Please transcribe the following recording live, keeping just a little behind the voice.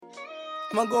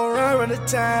I'ma go around the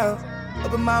town,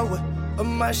 up in my way, up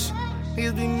in my shit.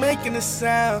 Niggas be making a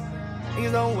sound.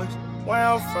 Niggas don't wish where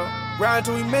I'm from. Ride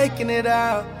till we making it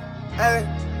out. Hey.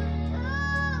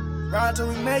 Ride till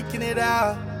we making it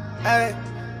out. Hey.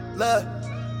 Look.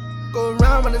 Go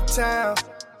around the town,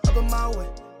 up in my way,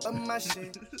 up in my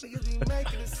shit. Niggas be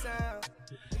making a sound.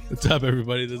 What's up,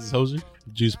 everybody? This is Hoser,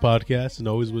 Juice Podcast, and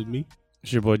always with me.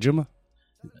 It's your boy Juma.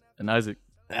 And Isaac.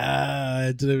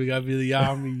 Today we got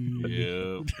Villiami.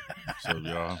 Yeah. What's up,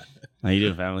 y'all? How you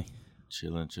doing, family?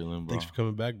 Chilling, bro. Thanks for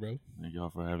coming back, bro. Thank y'all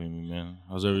for having me, man.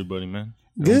 How's everybody, man?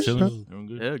 Good, Chilling? bro. Everyone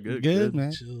good? Yeah, good. Good,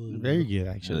 man. Chilling. Very good,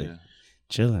 actually. Yeah.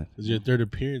 Chilling. This is your third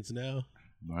appearance now,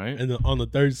 Right? and on the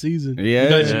third season. Yeah. You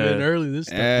guys Yeah. have been early this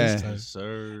time. Yeah. This Yes,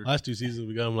 sir. Last two seasons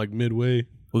we got them like midway.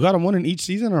 We got them one in each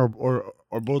season, or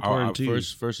both were in Our two.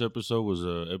 first episode was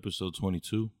episode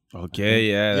 22. Okay,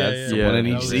 yeah, that's Yeah, one in that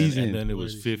each was- season. And then it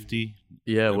was 50.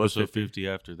 Yeah, it was episode 50. 50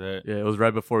 after that. Yeah, it was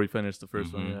right before we finished the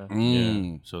 1st one. Yeah.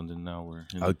 Mm. Yeah. So then now we're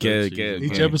in the Okay, third okay, season.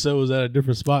 Each Okay. episode was at a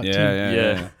different spot, too.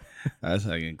 Yeah. That's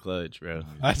fucking clutch, bro.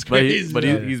 That's But, crazy.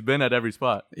 man. he's been at every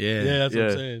spot. Yeah. yeah, that's what I'm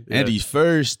Yeah. saying. And he's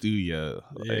first studio.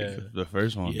 Like, Yeah. the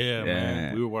first one. Yeah,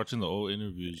 man. We were watching the old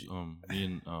interviews,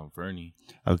 me and Fernie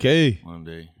Okay. one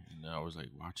day. And I was like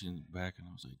watching back and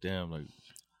I was like, damn, like,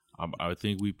 I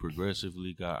think we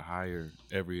progressively got higher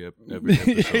every episode.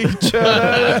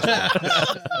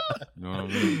 You know what I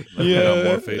mean? Like, we got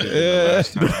more faded than the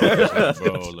last time. I was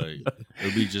like, bro, like,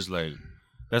 it'll be just like,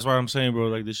 that's why I'm saying, bro,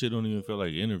 like, this shit don't even feel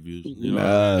like interviews. You know?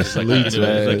 Nah, It's like, salute, it's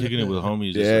man. like kicking it with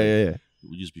homies. It's Yeah, like,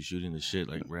 we just be shooting the shit,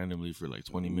 like, randomly for, like,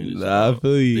 20 minutes. Nah, I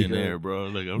feel you, Thin bro. air, bro.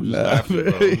 Like, I'm just Nah, laughing, bro.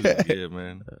 I feel I'm just like, yeah,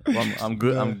 man. Well, I'm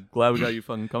good. I'm glad we got you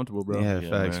fucking comfortable, bro. Yeah, Yeah,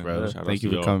 facts, man. bro. Shout outs Thank you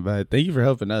to for y'all. coming back. Thank you for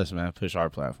helping us, man. Push our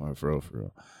platform, for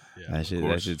real. Yeah, That shit, of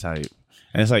course. tight.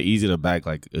 And it's like easy to back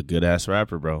like a good ass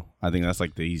rapper, bro. I think that's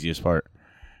like the easiest part.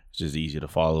 It's just easy to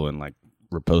follow and like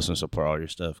repost and support all your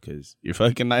stuff because you're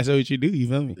fucking nice at what you do. You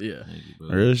feel me? Yeah. Thank you,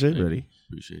 brother. Real shit, Thank you. buddy.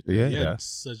 Appreciate that. Yeah,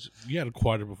 Yeah, you had a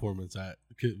quarter performance at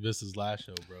Vista's last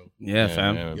show, bro. Yeah,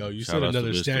 fam. man. Yo, you Shout set outs to another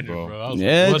Vista, standard, bro. I was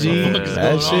Yeah, like, what G. the fuck is That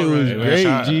going shit on was right Hey,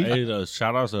 now? great. man, G.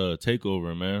 shout out to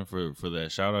Takeover, man, for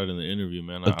that shout out in the interview,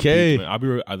 man. Okay.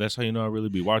 That's how you know I really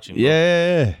be watching. Bro.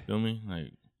 Yeah. Feel me?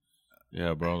 Like,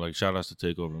 yeah, bro. Like, shout outs to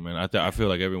Takeover, man. I feel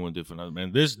like everyone different,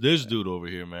 man. This dude over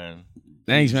here, man.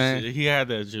 Thanks, man. He had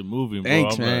that shit moving, bro.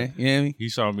 Thanks, I'm man. like, you know me? he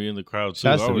saw me in the crowd too.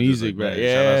 Shouts I to was just music, like, bro. man,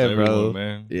 shout outs to Yeah, bro. everyone,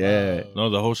 man. Yeah. No,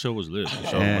 the whole show was lit. For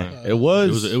sure, Yeah. man. It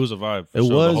was. It was a vibe. For It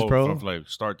sure. was, the whole, bro. From like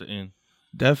start to end.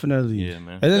 Definitely. Yeah,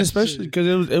 man. And then especially because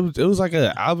it was like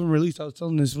an album release. I was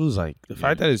telling this, it was like the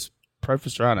fact that it's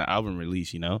prefaced around an album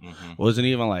release, you know, wasn't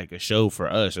even like a show for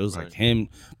us. It was like him,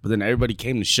 but then everybody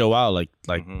came to show out. Like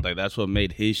that's what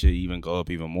made his shit even go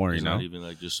up even more. It's you know, not even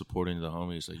like just supporting the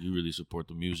homies. Like, you really support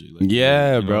the music. Like,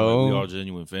 Yeah, you know, bro. Like, we all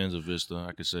genuine fans of Vista,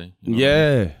 I could say. You know?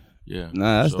 yeah. Yeah.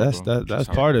 Nah, For sure, bro. that's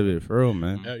Just part how- of it for real,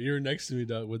 man. Yeah, you were next to me,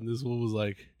 dog, when this one was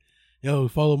like, yo,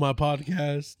 follow my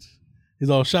podcast. He's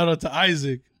all, shout out to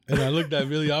Isaac. And I looked at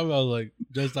Billy, I was like,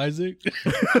 just Isaac?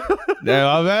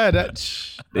 Yeah, my bad,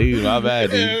 dude. My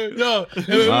bad, dude. No,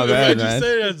 My bad, you man.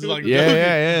 say that, it's like,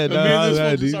 Yeah. me No, and my this bad, fool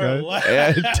dude. just started bro. laughing.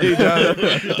 Yeah, dude,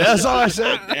 no, that's all I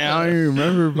said. Damn, I don't even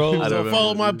remember, bro. I So don't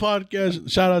follow remember, my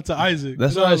podcast. Shout out to Isaac.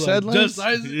 That's And what I was said, like, Lance? just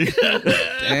Isaac.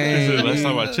 Dang. Last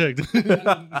time I checked.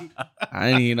 I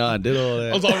didn't even know I did all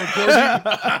that. I was on recording.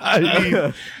 I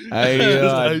didn't even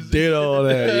know I did all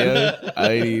that, yeah. I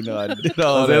didn't even know I did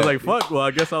all I was that. like, fuck, well,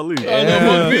 I guess I'll leave. Oh, no,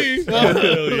 fuck me.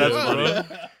 That's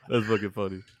funny. That's fucking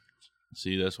funny.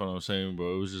 See, that's what I'm saying,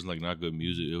 bro. It was just like not good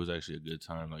music. It was actually a good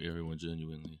time. Like, everyone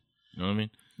genuinely, you know what I mean?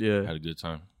 Yeah. Had a good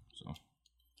time. So,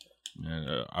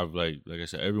 man, I've like I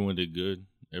said, everyone did good.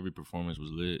 Every performance was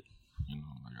lit. You know,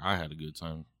 like, I had a good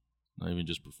time. Not even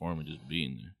just performing, just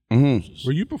being there. Mhm. It was just-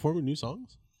 Were you performing new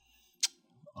songs?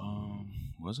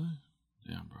 Was I?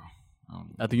 Yeah, bro. I don't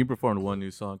know. I think you performed one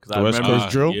new song. Cause The West Coast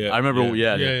Drill? Yeah, I remember,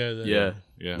 yeah. Yeah.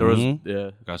 There was, Mhm. yeah.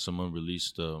 Got some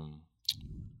unreleased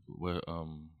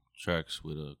tracks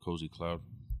with Cozy Cloud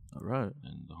All right.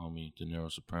 and the homie De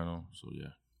Niro Soprano. So yeah.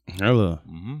 Hello.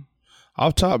 Mm-hmm.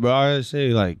 Off top, bro, I gotta say,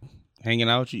 like, hanging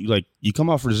out with you, like, you come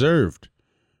off reserved.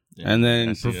 Yeah, And then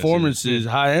I see. performances,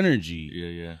 high energy.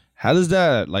 Yeah. How does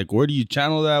that, like, where do you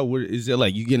channel that? Where is it,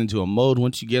 like, you get into a mode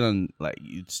once you get on, like,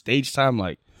 stage time?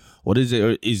 Like, what is it?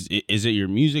 Or is it your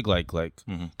music? Like,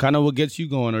 kind of what gets you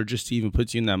going, or just even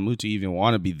puts you in that mood to even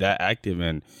want to be that active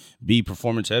and be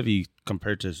performance heavy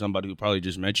compared to somebody who probably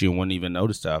just met you and wouldn't even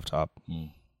notice that off top?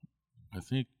 I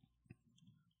think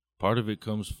part of it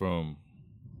comes from,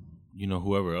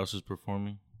 whoever else is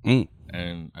performing.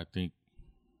 And I think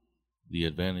the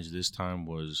advantage this time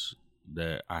was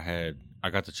that I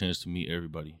got the chance to meet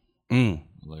everybody,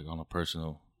 like on a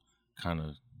personal kind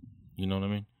of, you know what I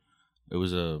mean? It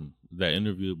was that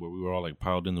interview where we were all like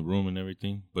piled in the room and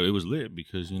everything, but it was lit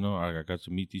because, you know, I got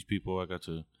to meet these people. I got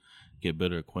to get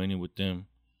better acquainted with them,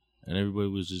 and everybody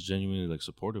was just genuinely like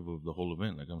supportive of the whole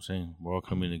event. Like I'm saying, we're all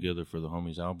coming together for the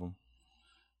Homies album,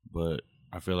 but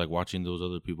I feel like watching those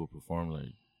other people perform,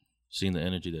 like seeing the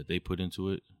energy that they put into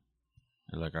it,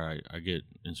 and like I get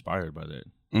inspired by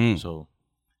that. So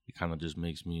it kind of just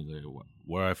makes me like,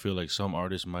 where I feel like some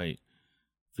artists might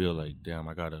feel like, damn,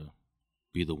 I gotta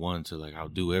be the one to like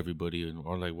outdo everybody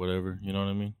or like whatever, you know what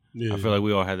I mean? Yeah. I feel like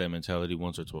we all had that mentality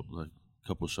once or twice, like a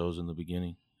couple shows in the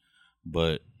beginning,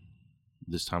 but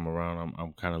this time around,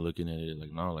 I'm kind of looking at it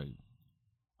like, no, like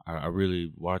I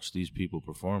really watch these people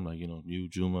perform, like, you know, you,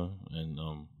 Juma, and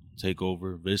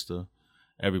Takeover, Vista,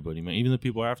 everybody, man, even the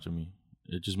people after me.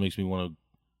 It just makes me want to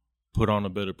put on a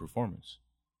better performance,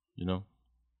 you know,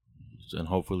 and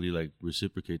hopefully like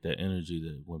reciprocate that energy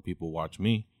that when people watch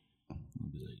me, they'll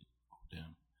be like,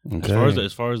 damn. Okay.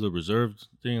 As far as the reserved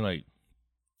thing, like,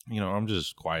 you know, I'm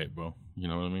just quiet, bro. You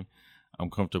know what I mean? I'm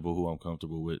comfortable who I'm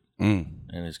comfortable with, and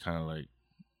it's kind of like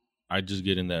I just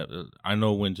get in that. I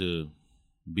know when to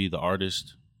be the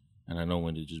artist, and I know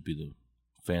when to just be the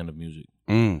fan of music.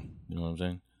 You know what I'm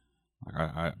saying?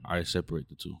 Like I separate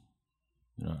the two.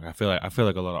 You know, I feel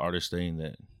like a lot of artists stay in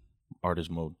that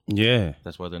artist mode. Yeah,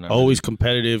 that's why they're not always really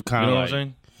competitive. Kind of, you know like, what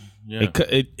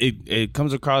I'm saying? Yeah, it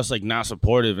comes across like not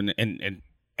supportive, and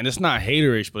it's not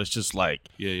haterish, but it's just like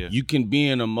you can be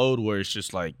in a mode where it's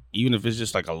just like, even if it's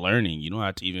just like a learning, you don't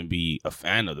have to even be a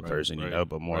fan of the person, you know,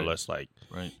 but more or less like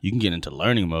you can get into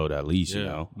learning mode at least, you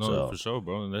know. No, so. For sure,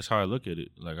 bro. And that's how I look at it.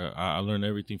 Like I learn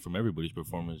everything from everybody's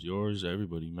performance, yours,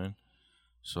 everybody, man.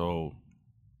 So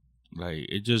like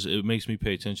it makes me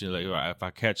pay attention. Like if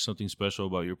I catch something special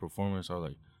about your performance, I'm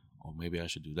like, oh, maybe I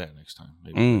should do that next time.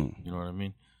 Maybe you know what I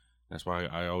mean? That's why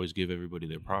I always give everybody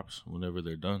their props whenever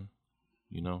they're done.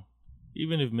 You know,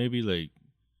 even if maybe like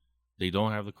they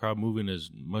don't have the crowd moving as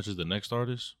much as the next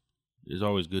artist, it's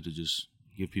always good to just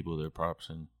give people their props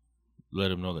and let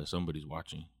them know that somebody's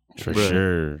watching. For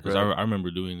sure. Because I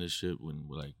remember doing this shit when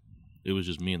like it was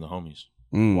just me and the homies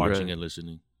watching and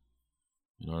listening.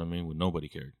 You know what I mean? When nobody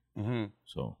cared.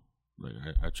 So like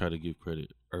I try to give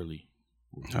credit early.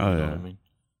 You know what I mean?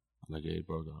 Like, hey,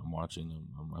 bro, I'm watching.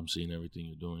 I'm seeing everything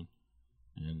you're doing,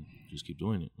 and just keep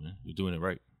doing it, man. You're doing it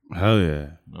right. Hell yeah.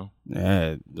 No?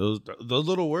 Yeah, those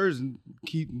little words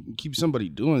keep somebody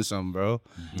doing something, bro.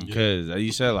 Because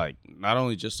you said, like, not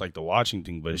only just like the watching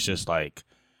thing, but it's just like,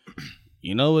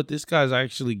 you know what, this guy's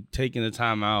actually taking the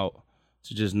time out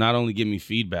to just not only give me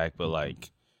feedback, but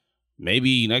like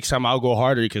maybe next time I'll go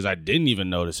harder because I didn't even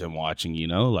notice him watching, you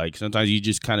know? Like sometimes you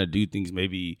just kind of do things,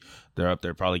 maybe they're up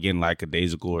there probably getting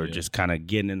lackadaisical or just kind of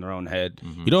getting in their own head.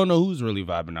 You don't know who's really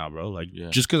vibing out, bro. Like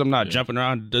just because I'm not jumping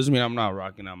around doesn't mean I'm not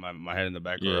rocking out my head in the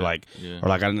back or like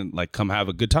I didn't like come have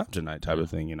a good time tonight type of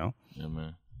thing, you know? Yeah,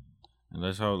 man. And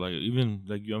that's how, like, even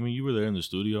like, I mean, you were there in the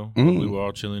studio. We were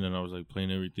all chilling and I was like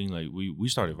playing everything. Like we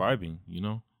started vibing, you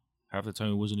know? Half the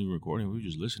time it wasn't even recording. We were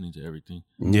just listening to everything.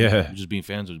 Yeah. We were just being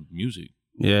fans of music.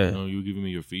 Yeah. You know, you were giving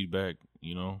me your feedback,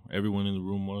 you know. Everyone in the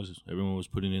room everyone was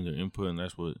putting in their input, and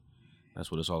that's what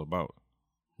it's all about.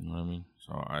 You know what I mean?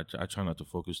 So I try not to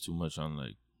focus too much on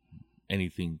like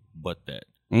anything but that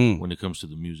when it comes to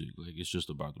the music. Like it's just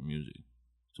about the music.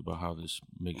 It's about how this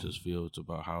makes us feel. It's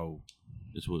about how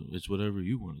it's whatever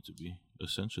you want it to be,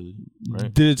 essentially.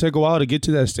 Right? Did it take a while to get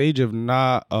to that stage of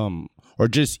not or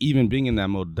just even being in that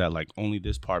mode that like only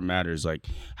this part matters? Like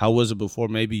how was it before?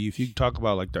 Maybe if you talk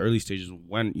about like the early stages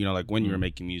when, you know, like when you were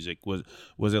making music, was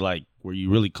it like, were you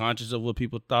really conscious of what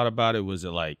people thought about it? Was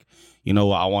it like, you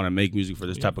know, I want to make music for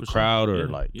this type of crowd or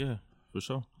like? Yeah, for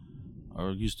sure. I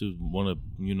used to want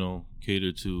to, you know,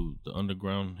 cater to the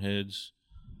underground heads.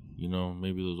 You know,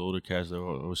 maybe those older cats that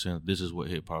were saying this is what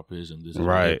hip hop is and this is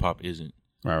what hip hop isn't.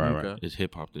 Right. It's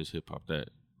hip hop this, hip hop that.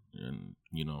 And,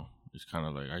 you know, it's kind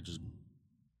of like I just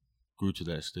grew to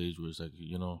that stage where it's like,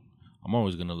 you know, I'm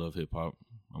always going to love hip hop.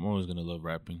 I'm always going to love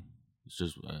rapping. It's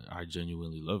just I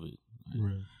genuinely love it.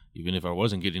 Like, even if I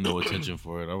wasn't getting no attention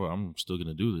for it, I'm still going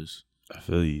to do this. I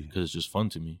feel you. Because it's just fun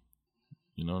to me.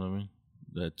 You know what I mean?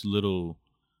 That little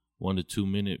 1 to 2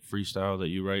 minute freestyle that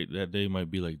you write that day might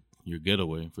be like your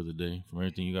getaway for the day from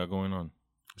everything you got going on.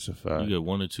 It's a fact. You get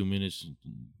 1 or 2 minutes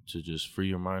to just free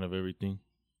your mind of everything.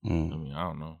 I mean, I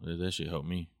don't know. That shit helped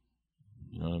me.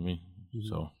 You know what I mean?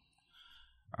 So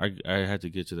I had to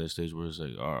get to that stage where it's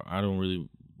like, I don't really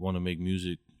want to make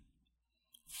music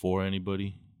for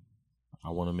anybody. I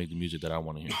want to make the music that I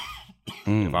want to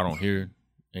hear. If I don't hear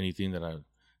anything that because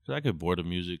I get bored of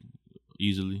music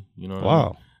easily. You know what I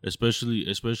Wow. mean?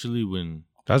 Especially when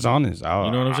That's honest. You know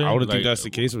what I'm saying? I would think Like, that's the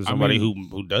case with I somebody mean-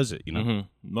 who does it, you know? Mhm.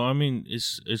 No, I mean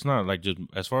it's not like just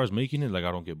as far as making it, like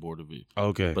I don't get bored of it.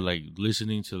 Okay. But like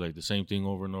listening to like the same thing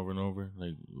over and over and over,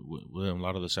 like a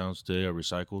lot of the sounds today are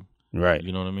recycled. Right.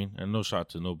 You know what I mean? And no shot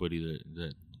to nobody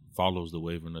that follows the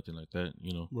wave or nothing like that.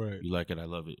 You know, Right. you like it, I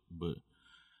love it. But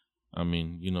I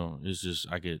mean, you know, it's just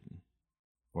I get,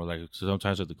 or like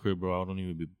sometimes at the crib, bro, I don't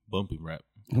even be bumping rap.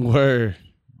 Word.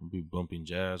 I'll be bumping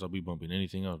jazz. I'll be bumping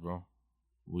anything else, bro.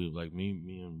 We like me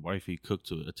and wifey cook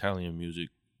to Italian music.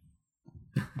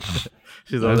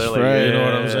 She's That's over there like, right. You know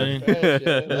what I'm saying?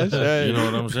 That's right. You know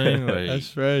what I'm saying? Like, That's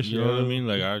fresh. you know what I yo. mean?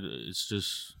 Like it's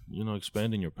just, you know,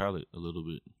 expanding your palate a little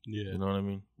bit. Yeah. You know what I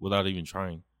mean? Without even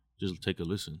trying, just take a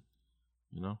listen.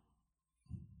 You know,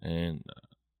 and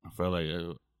I felt like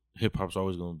hip hop's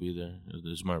always gonna be there.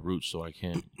 It's my roots, so I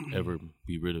can't ever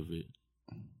be rid of it.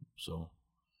 So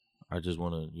I just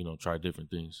want to, you know, try different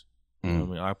things. You know what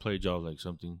I mean? I played y'all like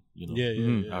something, you know,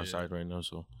 Yeah. outside right now.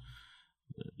 So,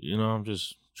 you know, I'm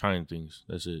just trying things.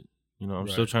 That's it. You know, I'm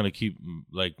Right. still trying to keep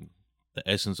like the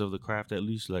essence of the craft at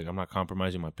least. Like I'm not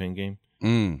compromising my pen game.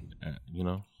 You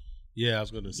know. Yeah, I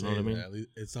was gonna say know what I mean? that. At least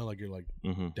it's not like you're like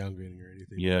Mm-hmm. downgrading or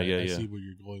anything. Yeah, Like, yeah, I yeah. see where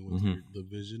you're going with Mhm. the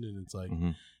vision, and it's like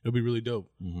Mm-hmm. it'll be really dope.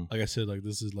 Mm-hmm. Like I said, like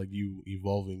this is like you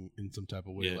evolving in some type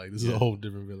of way. Yeah, Like this is yeah. a whole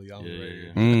different Villiami Yeah, right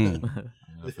yeah, here. Mm.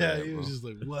 Yeah, he was just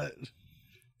like, what?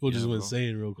 Fool just Yeah, went bro.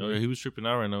 insane real Oh, yeah, quick. he was tripping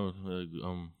out right now.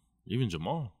 Even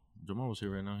Jamal was here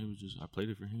right now. He was just, I played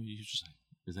it for him. He was just like,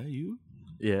 "Is that you?"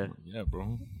 yeah. I'm like, yeah,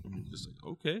 bro. And he's just like,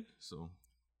 okay. So,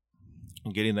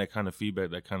 and getting that kind of feedback,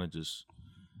 that kind of just,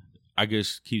 I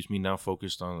guess, keeps me now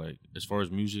focused on like, as far as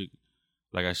music,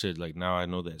 like I said, like now I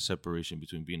know that separation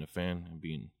between being a fan and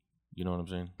being, you know what I'm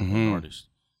saying, an Mhm. artist.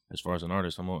 As far as an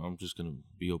artist, I'm just gonna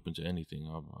be open to anything.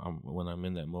 When I'm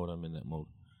in that mode, I'm in that mode.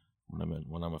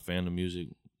 When I'm a fan of music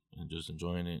and just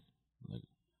enjoying it, like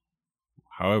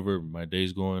however my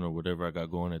day's going or whatever I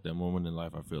got going at that moment in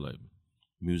life, I feel like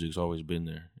music's always been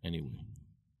there anyway.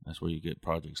 That's where you get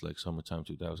projects like Summertime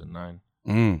 2009.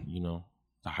 Mm. You know,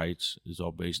 The Heights is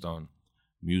all based on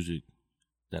music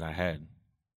that I had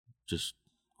just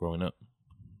growing up.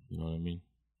 You know what I mean?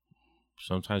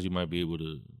 Sometimes you might be able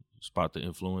to spot the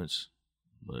influence,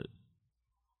 but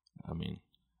I mean,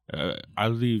 I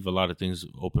leave a lot of things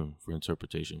open for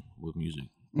interpretation with music.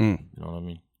 Mm. You know what I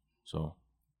mean? So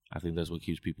I think that's what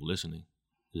keeps people listening.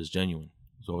 It's genuine.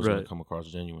 It's always going Right. to come across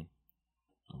genuine.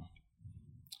 So,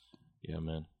 yeah,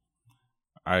 man.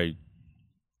 I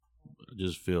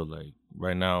just feel like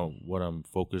right now what I'm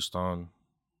focused on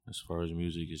as far as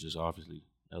music is just obviously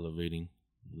elevating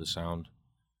the sound,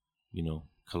 you know,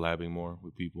 collabing more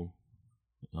with people.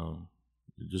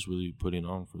 Just really putting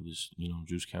on for this, you know,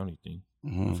 Juice County thing.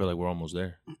 I feel like we're almost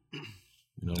there. You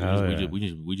know, Oh, yeah.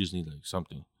 we just need like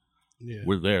something. Yeah.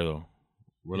 We're there though.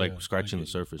 We're Yeah, like scratching I the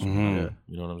get surface. Mhm. Yeah.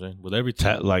 You know what I'm saying? With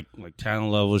everything. Like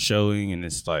talent level showing, and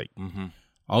it's like Mm-hmm.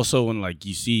 also when like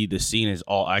you see the scene is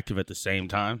all active at the same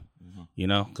time, Mhm. you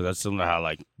know, because that's something how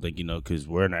like you know, because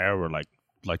we're in an era where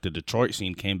like the Detroit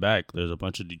scene came back. There's a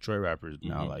bunch of Detroit rappers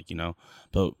now, Mhm. like, you know,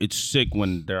 but it's sick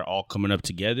when they're all coming up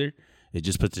together. It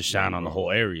just puts a shine on the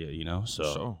whole area, you know.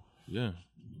 So yeah,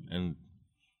 and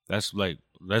that's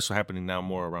what's happening now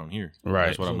more around here. Right.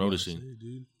 That's what I'm That's noticing. I say,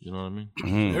 dude. You know what I mean?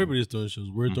 mhm. Everybody's throwing shows.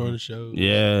 We're throwing shows.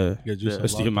 Yeah, You got Juice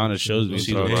that's the Unlocked amount of shows You we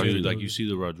see throw the too. like you see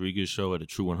the Rodriguez show at the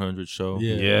True 100 show.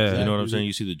 Yeah, Yeah. You know what I'm exactly. saying?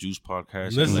 You see the Juice podcast.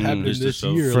 And this Mhm. happened Vista this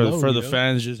show. year for alone, the you know?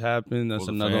 fans just happened. That's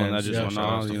For the another one that fans, just yeah, went shout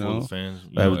outs on. to You For know, the fans. You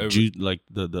Like, know, like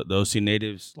the those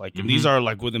natives, like and these Mhm. are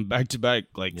like within back to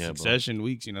back like Yeah, bro. succession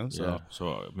weeks. You know, so yeah.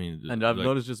 So I mean, And I've like,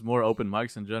 noticed just more open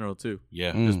mics in general too.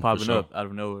 Yeah, Mm. Just popping sure. up out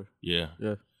of nowhere. yeah,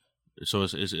 Yeah. So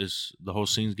it's the whole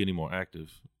scene's getting more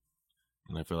active,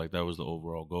 and I feel like that was the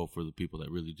overall goal for the people that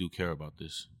really do care about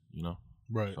this. You know.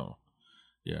 Right. So,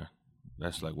 yeah,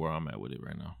 that's like where I'm at with it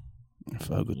right now. I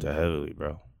fuck with that heavily,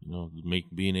 bro. You know,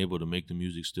 being able to make the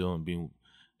music still and being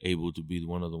able to be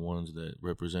one of the ones that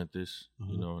represent this,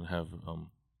 you know, and have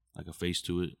like a face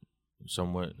to it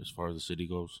somewhat as far as the city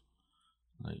goes.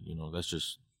 Like, you know, that's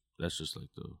just like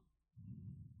the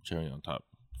cherry on top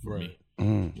for me. Right.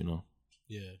 Mm. You know,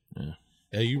 Yeah. Yeah.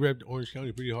 Hey, you repped Orange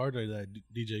County pretty hard at that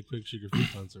DJ Quick Sugar Free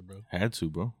concert, bro. had to,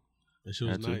 bro. That shit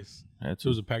was Had to. nice. Had So it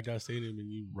was to. a packed out stadium and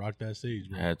you rocked that stage,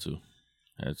 bro. Had to.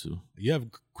 You have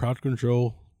crowd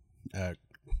control at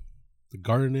the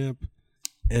Garden Amp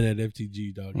and at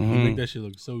FTG, dog. You Mhm. make that shit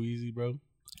look so easy, bro.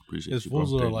 Appreciate Because you, bro.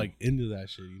 fools are Thank you. like into that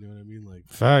shit. You know what I mean? Like,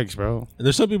 Facts, bro. and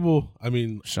there's some people. I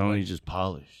mean, Showing just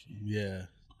polish. yeah,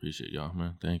 Appreciate y'all,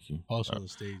 man. Thank you. also on the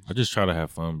stage. I just try to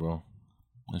have fun, bro.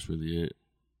 That's really it.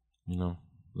 You know,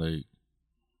 like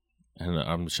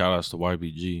And shout outs to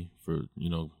YBG for,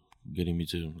 getting me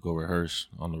to go rehearse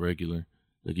on the regular.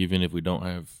 Like, even if we don't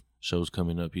have shows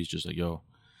coming up, he's just like, yo,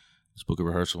 let's book a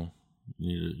rehearsal.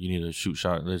 You need to shoot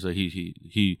shot. There's like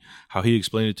he how he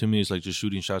explained it to me is like just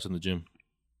shooting shots in the gym.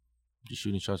 Just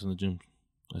shooting shots in the gym.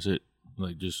 That's it.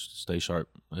 Like, just stay sharp.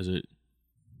 That's it.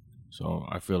 So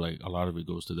I feel like a lot of it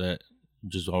goes to that.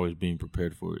 Just always being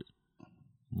prepared for it.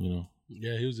 Yeah,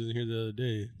 he was in here the other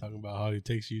day talking about how he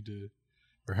takes you to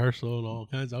rehearsal and all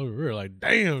kinds. We were like,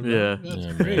 damn, bro,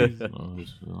 that's crazy.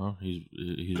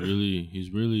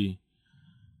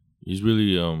 He's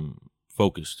really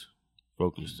focused,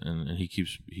 and he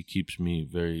keeps me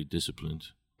very disciplined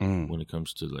when it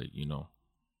comes to, like,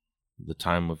 the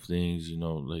time of things,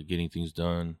 like getting things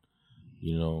done,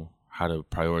 how to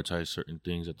prioritize certain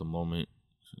things at the moment,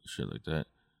 shit like that,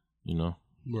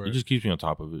 Right. He just keeps me on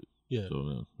top of it. Yeah.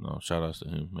 So shout outs to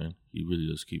him, man. He really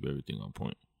does keep everything on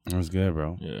point. That's good,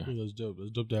 bro. Yeah. That's dope.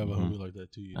 It's dope to have a homie like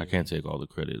that too. I can't take all the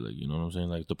credit, like, you know what I'm saying?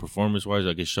 Like, the performance wise,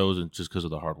 like, it shows just because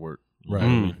of the hard work. You Right. know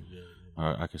what I mean?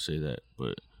 Yeah. I could say that,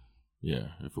 but yeah,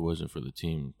 if it wasn't for the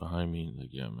team behind me, like,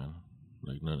 yeah, man,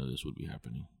 like, none of this would be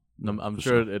happening. I'm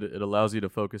sure it allows you to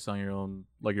focus on your own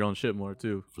shit more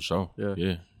too. For sure.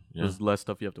 Yeah. There's less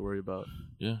stuff you have to worry about.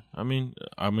 Yeah. I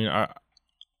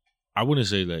wouldn't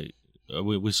say, like,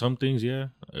 with some things, yeah,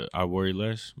 I worry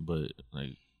less, but,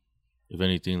 like, if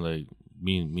anything, like,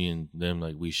 me and them,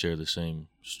 like, we share the same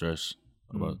stress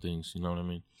about things, you know what I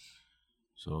mean?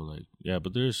 So, like, yeah,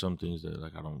 but there's some things that,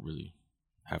 like, I don't really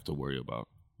have to worry about,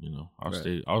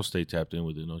 I'll stay tapped in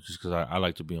with it, just because I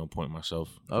like to be on point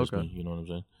myself. Okay. Me, you know what I'm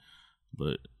saying?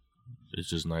 But it's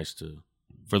just nice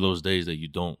for those days that you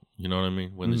don't, you know what I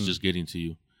mean? When it's just getting to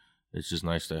you, it's just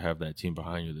nice to have that team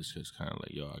behind you that's just kind of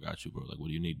like, yo, I got you, bro. Like, what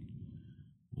do you need?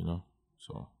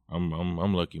 So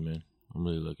I'm lucky, man. I'm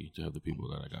really lucky to have the people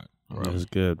that I got around. That's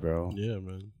good, bro. Yeah,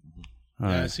 man. All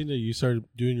I right. seen that you started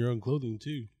doing your own clothing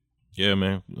too. Yeah,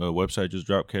 man. Website just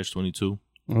dropped, Catch 22.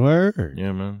 Word.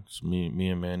 Yeah, man. It's me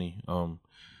and Manny. Gonna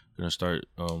start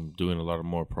doing a lot of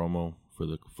more promo for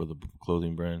the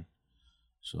clothing brand.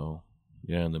 So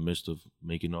yeah, in the midst of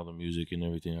making all the music and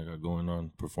everything I got going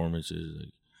on, performances,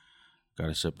 like,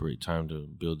 gotta separate time to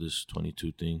build this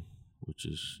 22 thing, which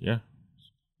is, yeah.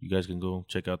 You guys can go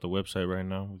check out the website right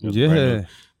now. We got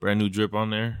brand new drip on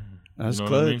there. That's you know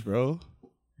good, what I mean? bro.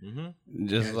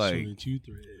 Just Catch like 22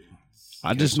 threads.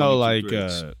 I just know, like,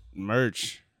 threads.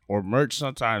 merch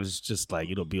sometimes it's just like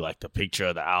it'll be like the picture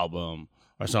of the album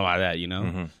or something like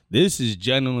that, This is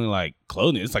genuinely like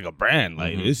clothing. It's like a brand.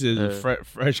 Like, this is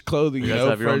fresh clothing, You guys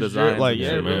have your own fresh designs drip. Like, and yeah,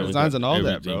 shit, bro, man. designs and all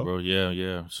that, bro.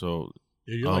 Yeah. So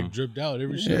Yeah, you're like dripped out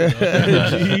every shit.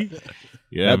 G.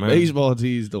 yeah, That man. baseball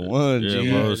tee is the one, Yeah, G.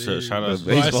 bro. Shout out.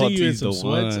 Bro, I baseball see you in tee's some the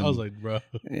sweats. one. I was like, bro.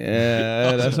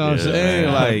 Yeah, that's what I'm Yeah, saying.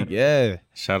 man. Like, yeah.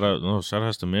 Shout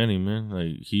outs to Manny, man.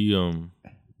 Like, he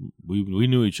we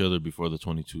knew each other before the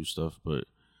 22 stuff, but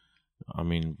I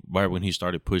mean, right when he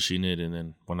started pushing it, and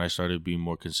then when I started being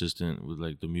more consistent with,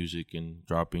 like, the music and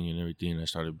dropping and everything, I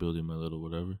started building my little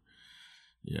whatever.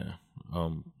 Yeah,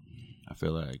 I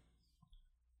feel like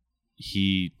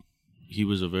he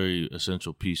was a very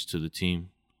essential piece to the team,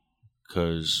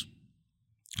 because,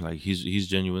 like, he's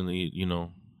genuinely,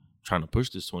 trying to push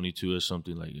this 22 as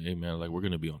something like, hey, man, like, we're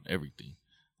gonna be on everything.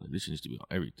 Like, this needs to be on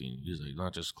everything. He's like,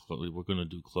 not just clothes. We're gonna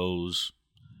do clothes,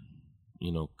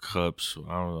 cups.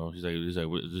 I don't know. He's like,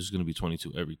 this is gonna be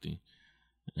 22 everything.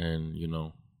 And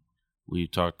we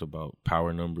talked about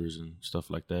power numbers and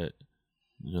stuff like that.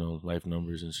 Life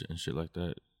numbers and shit like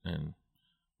that. And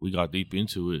we got deep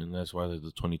into it, and that's why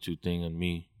the 22 thing and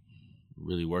me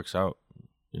really works out.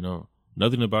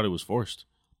 Nothing about it was forced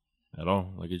at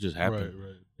all. Like, it just happened.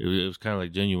 Right. It was kind of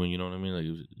like genuine, you know what I mean? Like,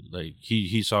 it was like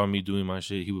he saw me doing my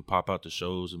shit. He would pop out to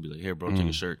shows and be like, "Here, bro, take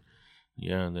a shirt."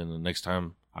 Yeah, and then the next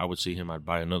time I would see him, I'd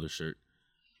buy another shirt.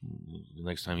 The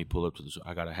next time he pulled up to the show,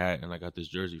 I got a hat and I got this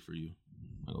jersey for you.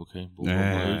 Like, okay, boom, boom, boom.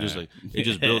 It was just like, it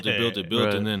just built,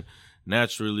 Right. and then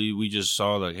naturally we just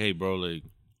saw, like, hey, bro, like,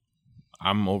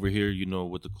 I'm over here,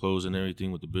 with the clothes and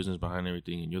everything, with the business behind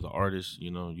everything, and you're the artist.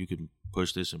 You can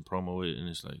push this and promo it, and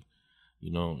it's like,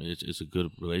 it's a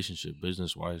good relationship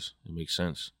business wise. It makes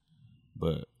sense.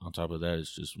 But on top of that,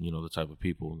 it's just, the type of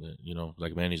people that,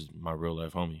 like, Manny's my real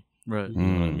life homie. Right. You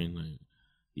know what I mean? Like,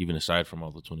 even aside from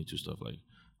all the 22 stuff, like,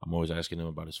 I'm always asking him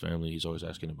about his family. He's always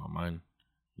asking about mine.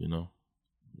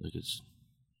 Like, it's.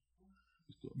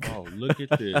 Oh, look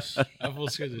at this. I feel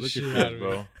scared the Look shit at out this, of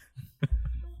bro. me.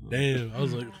 Damn. I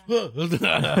was like,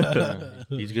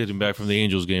 He's getting back from the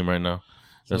Angels game right now.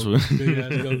 That's Some what. big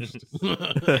ass ghost.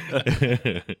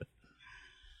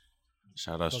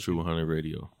 Shout out to True 100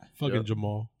 Radio. Fucking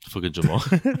Jamal. Fucking Jamal.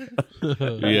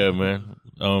 Yeah, man.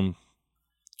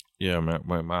 Yeah, man.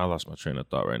 I lost my train of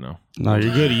thought right now. No,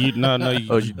 you're good. You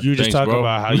just Thanks, talking bro.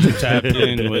 about how you tapped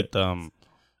in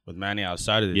with Manny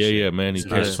outside of this. Yeah, shit. Manny It's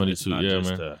not- Catch 22. it's not Yeah, just,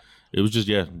 man. It was just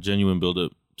genuine build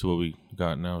up to what we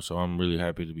got now. So I'm really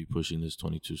happy to be pushing this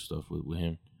 22 stuff with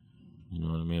him. You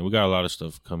know what I mean? We got a lot of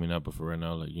stuff coming up, but for right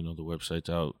now, like, you know, the website's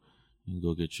out. You can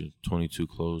go get your 22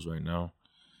 clothes right now.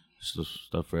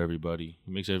 Stuff for everybody.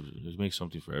 It makes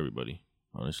something for everybody,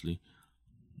 honestly.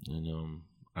 And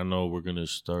I know we're gonna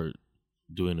start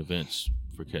doing events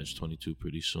for Catch 22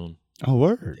 pretty soon. Oh,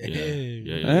 word.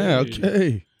 Yeah.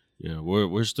 Okay. Yeah,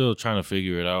 we're still trying to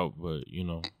figure it out, but you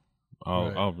know,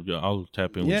 I'll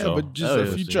tap in with Yeah, y'all. but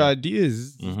just future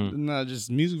ideas, Mhm. not just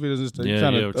music videos and stuff. Yeah, You're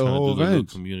trying we're to trying to whole do the little event.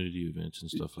 community events and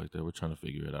stuff like that. We're trying to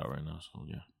figure it out right now. So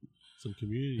yeah, Some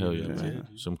community. hell yeah, events, man.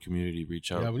 Some community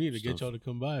reach out. Yeah, we need to get y'all to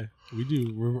come by. We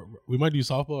do. We might do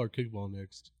softball or kickball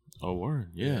next. Oh, word.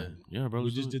 Yeah, bro.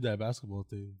 We just did that basketball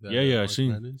thing. Yeah, I March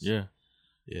seen. Madness. Yeah.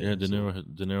 De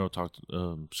Niro talked,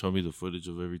 showed me the footage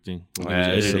of everything. When he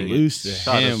Yeah, was editing it. salute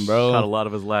to him, bro. Caught a lot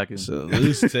of his lacking.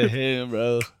 Salute to him,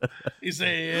 bro. He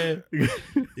said,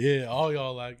 yeah, all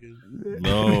y'all like it.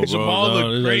 No, bro. Jamal no,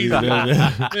 looked crazy. yeah.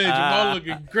 Hey, Jamal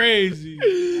looking crazy.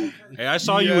 Hey, I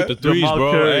saw you with the threes, Jamal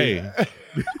bro. Curry. Hey,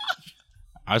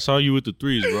 I saw you with the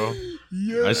threes, bro.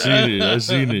 I seen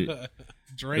it.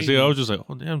 I was just like,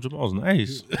 oh damn, Jamal's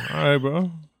nice. All right,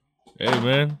 bro. Hey,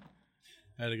 man.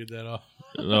 Had to get that off.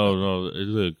 No.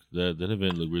 That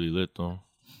event looked really lit though.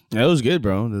 Yeah, it was good,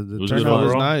 bro. The was good turnout was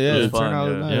overall? nice. Yeah, It the was fun, turnout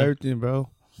was yeah. nice. Yeah. Everything, bro.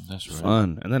 That's right.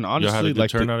 Fun. And then Y'all honestly, had a good like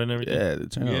turnout and everything. Yeah, the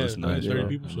turnout Yeah, was nice, 30 bro.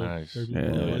 people showed. Nice. 30 people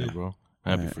Yeah. showed. Yeah, bro.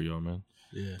 Happy Yeah. for y'all, man.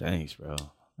 Yeah. Thanks, bro.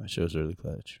 That show's really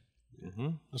clutch. Mm-hmm.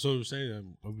 That's what I'm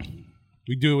saying.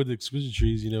 We do it with the Exquisite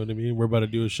Trees, you know what I mean? We're about to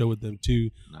do a show with them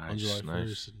too on July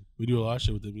 1st. And we do a lot of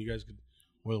shit with them. You guys could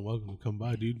more than welcome to come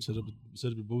by, dude. Set up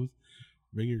a booth.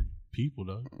 Bring your people,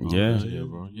 dog. Yeah. Yeah,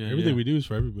 bro. Yeah, Everything we do is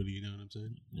for everybody, you know what I'm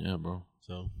saying? Yeah, bro.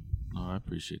 So, No, I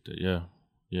appreciate that.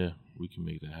 Yeah, we can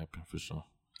make that happen for sure.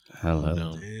 Hello.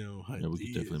 Down. damn. Yeah, we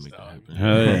can definitely make that happen.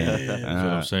 Hell yeah. That's what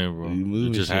I'm saying, bro. You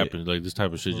moving It just shit. happens. Like this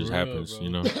type of shit For just real, happens, bro. you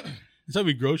know. It's how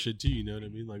we grow shit too, you know what I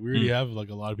mean? Like we already have like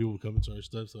a lot of people coming to our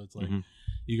stuff, so it's like Mhm.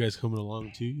 you guys coming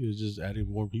along too. It's just adding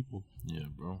more people. Yeah,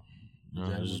 bro. No,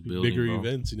 Just adding it's just more building, bigger bro.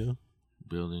 events, you know.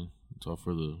 Building. It's all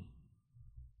for the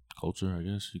culture, I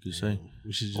guess you could say.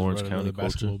 We should just Orange run County another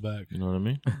basketball back. You know what I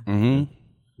mean? Mm-hmm.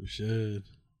 We should.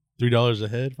 $3 a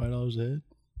head, $5 a head.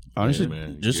 Honestly, Yeah,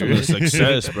 man. just from the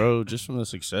success, bro. Just from the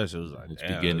success, it was like It's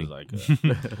damn, beginning. It was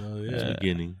like Oh yeah. It's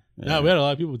beginning. Nah, we had a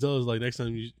lot of people tell us like next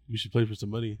time we should play for some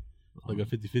money, like a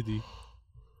 50-50. You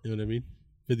know what I mean?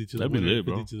 50 to the That'd be winner, lit,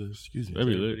 bro. 50 to the. Excuse me. That'd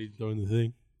be lit. Everybody throwing the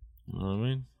thing. You know what I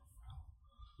mean?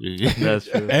 Yeah. That's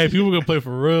true. Hey, people gonna play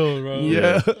for real, bro.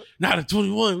 Yeah. Not at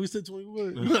 21. We said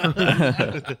 21.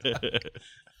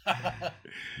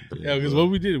 Yeah, because what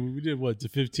we did what to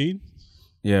 15?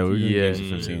 Yeah, we're gonna Yeah. get to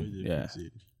Yeah, 15. we did Yeah.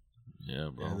 15. Yeah,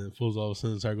 bro. And then fools all of a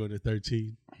sudden start going to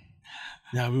 13.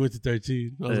 Now we went to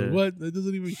 13. I was like, Yeah. what? That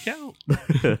doesn't even count.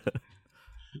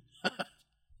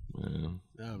 Man.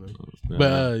 Nah, man. Yeah.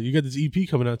 But you got this EP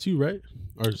coming out too, right?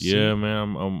 Or Yeah,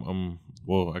 man. I'm.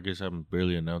 Well, I guess I'm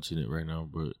barely announcing it right now,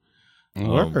 but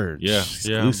Word. yeah. I'm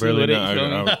Exclusive barely. with it, Not, you feel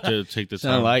me? I'll take the time.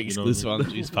 Sound like you know what I exclusive mean? on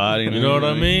the Juice Pod. You know what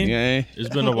I mean? Yeah. It's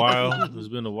been a while. It's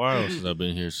been a while since I've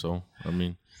been here, so I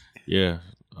mean, yeah.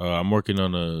 I'm working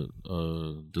on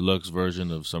a deluxe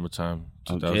version of Summertime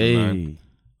 2009. Okay.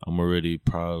 I'm already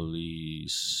probably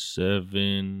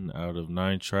 7 out of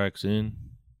 9 tracks in.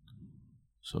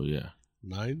 So yeah,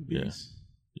 9 Yeah. beats?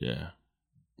 yeah.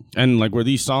 And like, were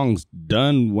these songs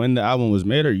done when the album was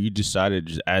made, or you decided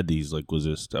to just add these? Like, was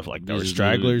this stuff like that were This is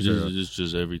stragglers? literally- Or? This is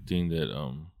just everything that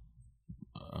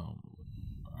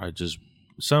I just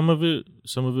some of it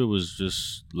was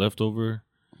just leftover.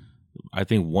 I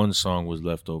think one song was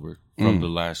left over from the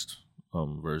last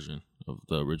version of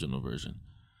the original version.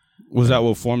 Was that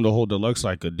what formed the whole deluxe?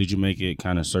 Like, did you make it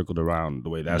kind of circled around the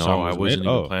way that no, song was I wasn't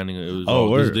made? even planning it. It was Oh,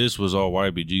 all, word. this was all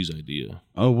YBG's idea.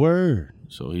 Oh, word.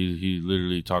 So he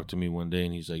literally talked to me one day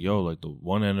and he's like, "Yo, like the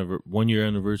 1 year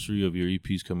anniversary of your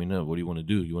EP's coming up. What do you want to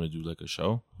do? You want to do like a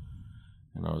show?"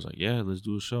 And I was like, "Yeah, let's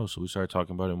do a show." So we started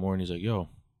talking about it more, and he's like, "Yo,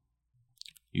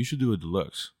 you should do a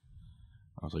deluxe."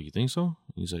 I was like, "You think so?"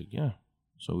 And he's like, "Yeah."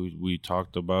 So we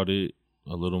talked about it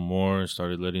a little more and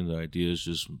started letting the ideas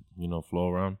just flow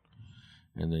around,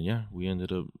 and then yeah, we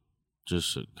ended up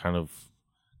just kind of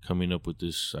coming up with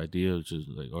this idea of just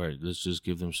like, all right, let's just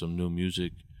give them some new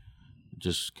music.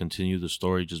 Just continue the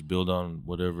story, just build on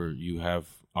whatever you have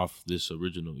off this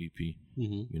original EP,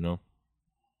 Mm-hmm.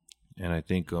 And I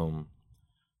think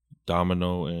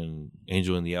Domino and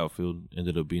Angel in the Outfield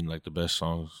ended up being like the best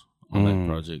songs on that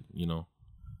project, you know.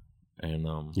 And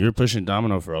you're pushing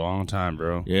Domino for a long time,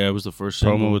 bro. Yeah, it was the first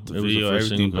single. Promo with the video,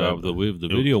 everything. The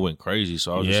video went crazy,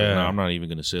 so I was just like, nah, I'm not even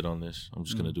gonna sit on this. I'm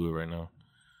just gonna do it right now.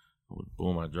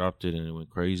 Boom, I dropped it and it went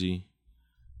crazy.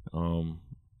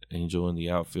 Angel in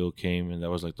the Outfield came, and that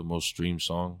was like the most streamed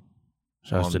song.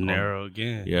 Shout out to De Niro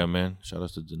again. Yeah, man. Shout out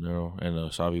to De Niro and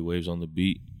Savi Waves on the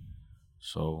beat.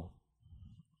 So,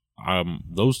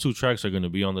 those 2 tracks are gonna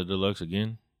be on the deluxe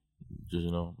again. Just,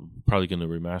 you know, probably gonna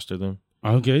remaster them.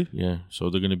 Okay. Yeah,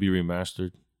 so they're gonna be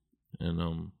remastered,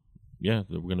 and yeah,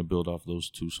 we're gonna build off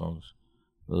those 2 songs.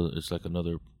 It's like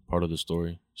another part of the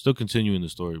story, still continuing the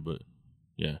story, but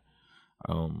yeah,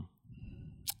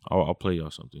 I'll play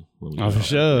y'all something. When we for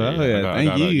sure.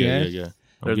 Thank you. Yeah.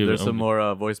 There's some more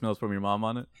voicemails from your mom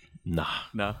on it. Nah,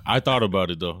 no. I thought about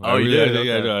it though. Oh, you did?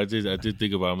 Yeah, Okay. no, I did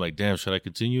think about it. I'm like, damn, should I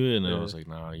continue it? And I was like,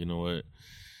 nah, you know what?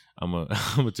 I'm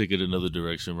gonna take it another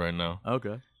direction right now.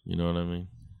 Okay. You know what I mean?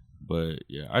 But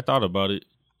yeah, I thought about it.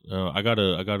 I got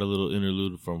a little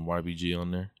interlude from YBG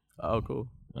on there. Oh, cool.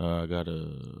 I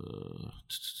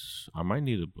might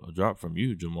need a drop from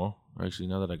you, Jamal. Actually,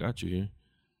 now that I got you here,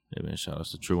 hey man, shout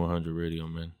outs to True 100 Radio,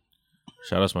 man.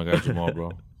 Shout outs to my guy Jamal,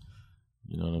 bro.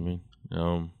 You know what I mean?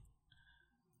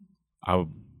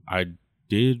 I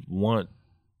did want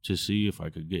to see if I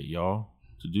could get y'all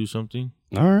to do something.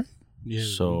 All right. Yeah.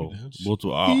 So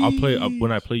I'll play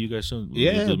when I play you guys some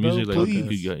the music. Bro, like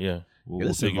please. Yeah. Get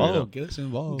us involved. Get us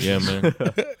involved. Yeah, man.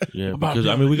 Yeah, because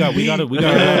I mean we got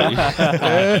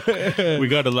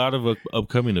a lot of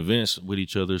upcoming events with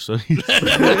each other. So Flex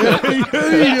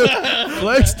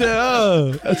that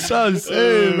up. That's what I'm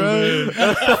saying, bro.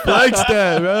 Flex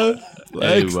that, bro.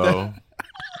 hey, Flex bro.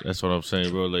 That's what I'm saying,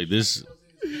 bro. Like this.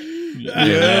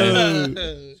 Yeah.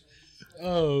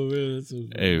 Oh man, that's so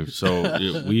Hey, so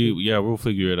we'll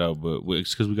figure it out, but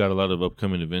it's because we got a lot of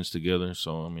upcoming events together.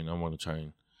 So I mean, I want to try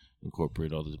and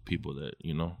incorporate all the people that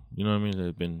you know what I mean.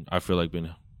 That been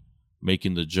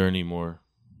making the journey more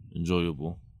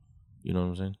enjoyable. You know what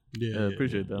I'm saying? Yeah, I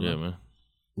appreciate that. Yeah, man.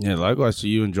 Yeah, likewise to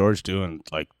you and George too, and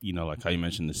like like how you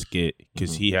mentioned the skit,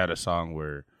 because he had a song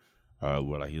where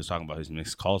like he was talking about his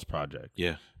mixed calls project.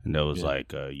 Yeah. And that was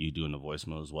like you doing the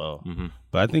voicemail as well. Mm-hmm.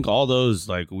 But I think all those,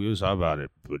 like we was talking about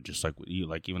it, but just like you,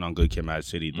 like even on Good Kid, Mad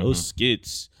City, those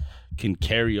skits can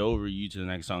carry over you to the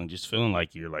next song, just feeling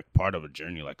like you're like part of a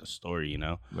journey, like a story, you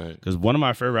know? Right. Because one of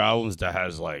my favorite albums that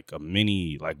has like a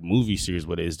mini like movie series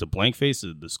with it is the Blank Face,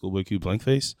 the Schoolboy Q Blank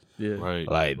Face. Yeah. Right.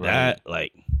 Like that,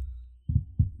 like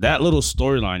that little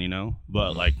storyline, you know?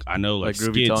 But like I know like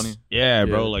Groovy skits. Tony? Yeah,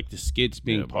 bro. Like the skits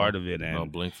being part of it, and no,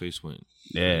 Blank Face went.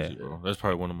 Yeah. Crazy, bro. That's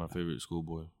probably one of my favorite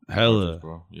Schoolboy. Hella,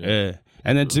 bro. Yeah.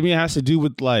 And then to me, it has to do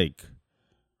with like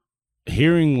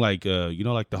hearing like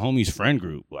like the homies friend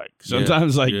group. Like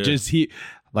sometimes just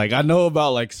like I know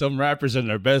about like some rappers and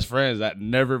their best friends that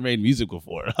never made music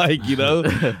before. Like,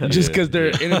 just because they're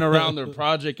in and around their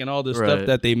project and all the stuff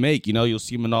that they make, you'll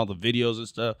see them in all the videos and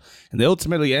stuff. And they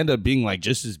ultimately end up being like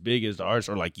just as big as the artists,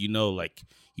 or like, like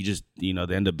you just, they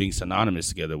end up being synonymous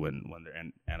together when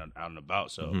they're out and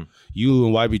about. So you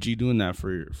and YBG doing that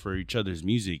for each other's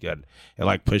music, and it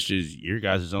like pushes your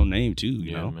guys' own name too,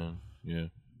 you know? Man. Yeah.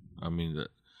 I mean,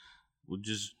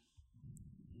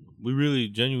 we really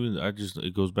genuinely,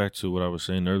 it goes back to what I was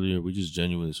saying earlier. We just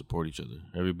genuinely support each other.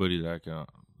 Everybody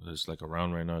that's like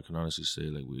around right now, I can honestly say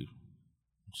like we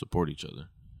support each other.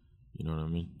 You know what I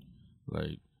mean?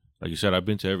 Like you said, I've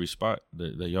been to every spot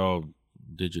that y'all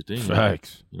did your thing.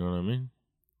 Facts. You know what I mean?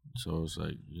 So it's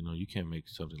like, you can't make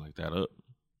something like that up.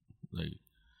 Like,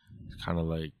 it's kind of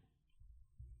like,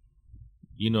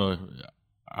 I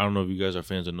don't know if you guys are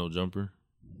fans of No Jumper.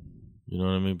 You know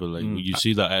what I mean? But like when you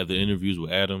see the interviews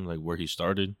with Adam, like where he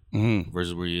started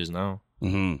versus where he is now. You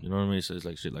know what I mean? So it's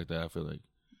like shit like that. I feel like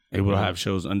able to have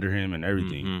shows under him and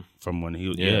everything from when he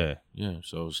was yeah.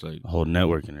 So it's like a whole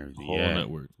network and everything. Whole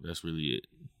network. That's really it.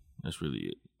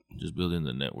 Just building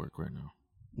the network right now.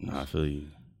 No, I feel you.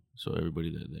 So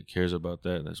everybody that cares about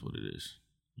that, that's what it is.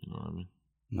 You know what I mean?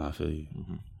 No, I feel you.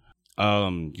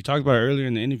 You talked about earlier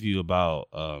in the interview about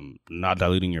not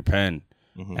diluting your pen.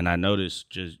 And I noticed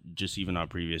just even on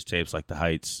previous tapes like The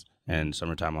Heights and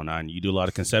Summertime '09, you do a lot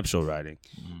of conceptual writing.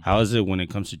 How is it when it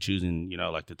comes to choosing,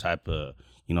 like the type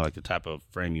of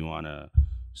frame you want to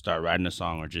start writing a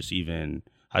song, or just even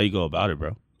how you go about it,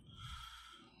 bro?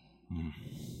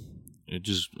 It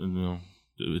just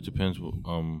it depends what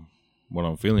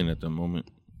I'm feeling at the moment.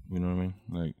 You know what I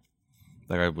mean?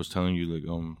 Like I was telling you, like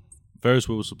Ferris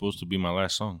Wheel was supposed to be my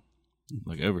last song,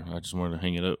 like ever. I just wanted to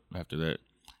hang it up after that.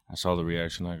 I saw the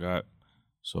reaction I got.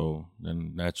 So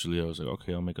then naturally I was like,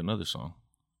 okay, I'll make another song.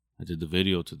 I did the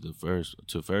video to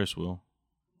Ferris wheel,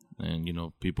 and you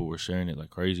know, people were sharing it like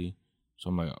crazy. So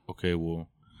I'm like, okay, well,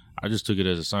 I just took it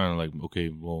as a sign, like, okay,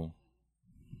 well,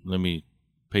 let me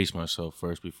pace myself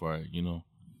first before I, you know,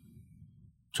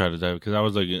 try to dive, because I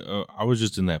was like, I was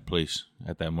just in that place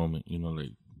at that moment, you know,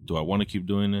 like, do I want to keep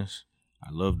doing this? I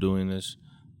love doing this,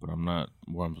 but I'm not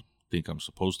where I think I'm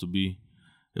supposed to be.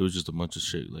 It was just a bunch of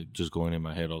shit, like, just going in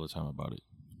my head all the time about it.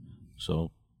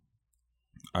 So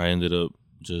I ended up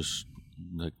just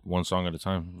like one song at a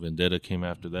time. Vendetta came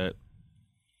after that,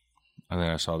 and then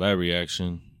I saw that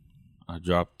reaction. I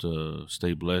dropped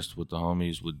Stay Blessed with the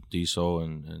homies, with D-Soul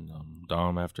and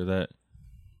Dom after that.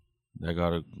 That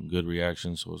got a good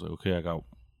reaction, so I was like, okay, I got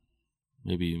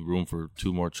maybe room for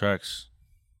 2 more tracks.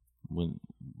 When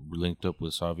we linked up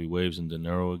with Savi Waves and De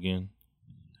Niro again.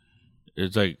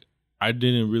 It's like, I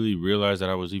didn't really realize that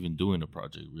I was even doing a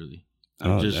project, really.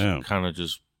 I just kind of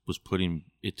just was putting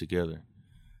it together.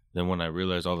 Then when I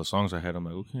realized all the songs I had, I'm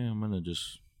like, okay, I'm going to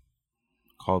just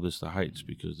call this The Heights,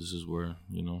 because this is where,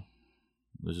 you know,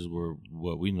 this is where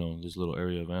what we know, this little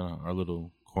area of Anaheim, our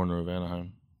little corner of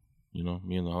Anaheim, you know,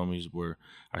 me and the homies, where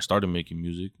I started making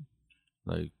music.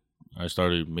 Like, I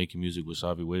started making music with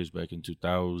Savi Waves back in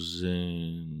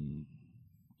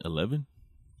 2011.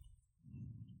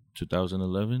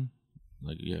 2011,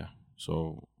 like, yeah.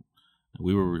 So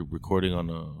we were recording on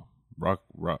a rock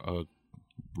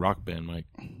band mic.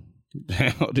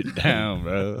 Hold it down,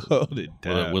 bro. Hold it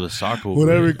down. With a sock over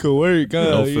whatever it. could work.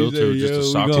 No filter, just a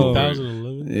sock over it.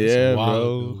 2011. Yeah,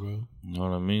 bro. You know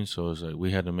what I mean? So it's like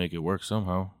we had to make it work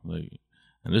somehow. Like,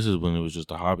 and this is when it was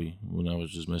just a hobby, when I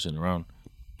was just messing around.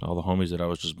 All the homies that I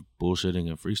was just bullshitting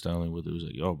and freestyling with, it was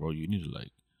like, yo, bro, you need to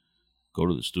like go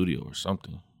to the studio or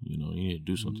something. You know, you need to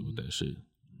do something with that shit.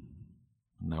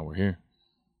 Now we're here.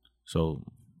 So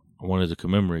I wanted to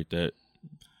commemorate that.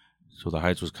 So The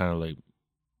Heights was kind of like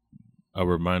a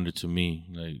reminder to me,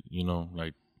 like, you know,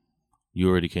 like, you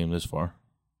already came this far.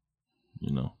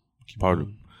 You know, part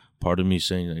of me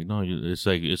saying like, no, it's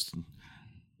like it's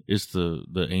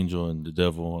the angel and the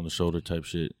devil on the shoulder type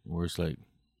shit, where it's like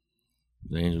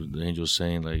the angel's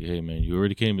saying like, hey man, you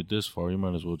already came it this far, you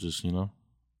might as well just, you know,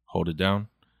 hold it down.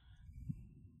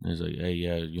 And it's like, hey,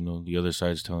 yeah, you know, the other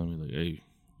side's telling me like, hey,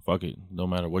 fuck it, no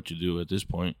matter what you do at this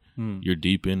point, you're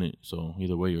deep in it, so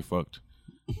either way you're fucked.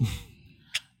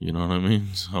 You know what I mean?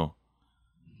 So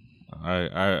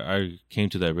I came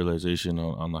to that realization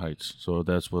on The Heights. So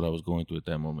that's what I was going through at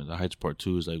that moment. The Heights Part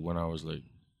 2 is like when I was like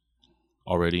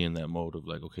already in that mode of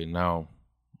like, okay, now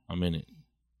I'm in it.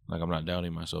 Like, I'm not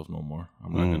doubting myself no more.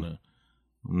 I'm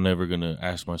never gonna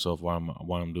ask myself why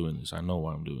I'm doing this. I know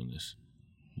why I'm doing this.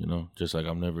 You know, just like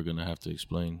I'm never gonna have to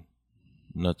explain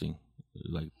nothing.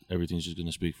 Like, everything's just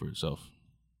gonna speak for itself.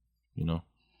 You know,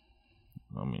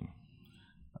 I mean,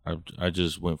 I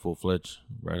just went full-fledged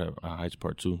right at Heights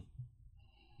Part 2.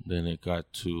 Then it got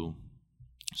to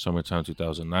summertime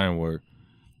 2009 where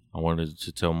I wanted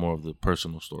to tell more of the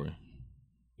personal story.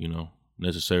 You know,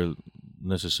 necessarily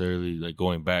like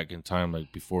going back in time,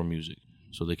 like before music,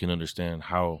 so they can understand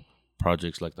how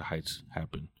projects like The Heights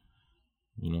happen.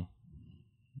 You know,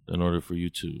 in order for you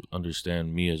to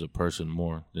understand me as a person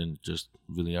more than just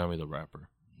Villiami the rapper.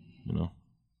 You know,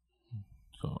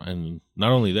 so, and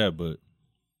not only that, but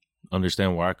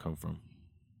understand where I come from.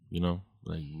 You know,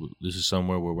 like, this is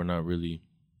somewhere where we're not really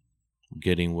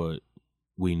getting what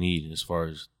we need as far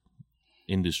as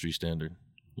industry standard.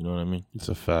 You know what I mean? It's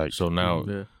a fact. So now,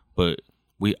 but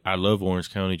I love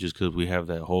Orange County just because we have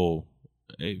that whole,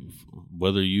 hey,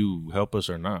 whether you help us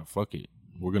or not, fuck it,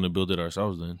 we're gonna build it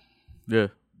ourselves then. Yeah.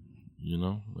 You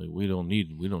know, like, we don't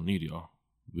need y'all.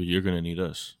 You're gonna need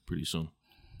us pretty soon.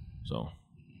 So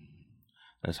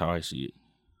that's how I see it.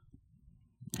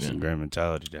 It's a great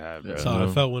mentality to have. That's how I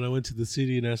felt when I went to the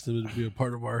city and asked them to be a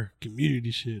part of our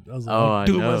community shit. I was like, I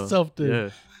do it know. myself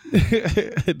then.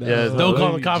 Yeah. Don't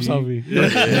call the cops on me.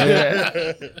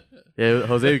 Yeah,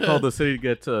 Jose called the city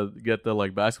to get the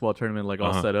like basketball tournament like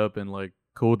all set up and like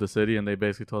cool with the city, and they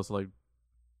basically told us like,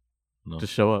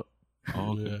 just show up.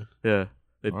 Oh, okay. Yeah.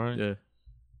 All right. Yeah.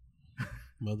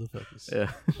 Motherfuckers.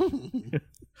 Yeah.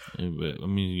 Yeah, but I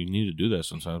mean, you need to do that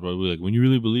sometimes, bro. Like, when you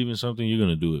really believe in something, you're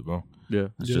gonna do it, bro. Yeah.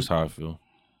 That's just how I feel.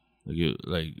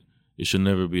 Like it should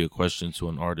never be a question to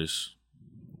an artist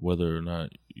whether or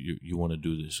not you want to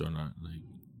do this or not. Like,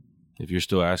 if you're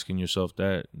still asking yourself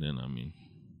that, then I mean,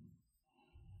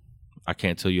 I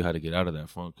can't tell you how to get out of that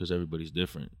funk because everybody's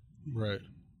different. Right.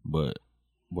 But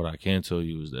what I can tell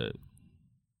you is that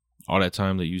all that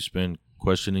time that you spend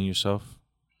questioning yourself,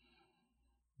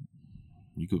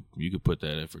 you could put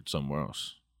that effort somewhere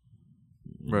else.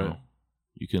 You know?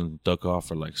 you can duck off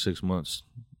for like 6 months,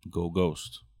 go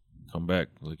ghost, come back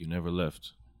like you never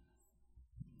left.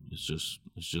 It's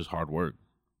just hard work.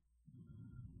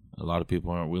 A lot of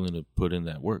people aren't willing to put in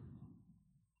that work,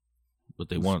 but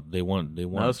they want.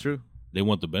 That's true. They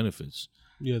want the benefits.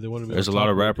 Yeah, they want to. There's a lot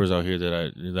of rappers out here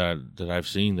that I've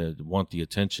seen that want the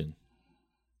attention.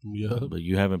 Yeah, but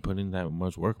you haven't put in that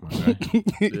much work, my guy.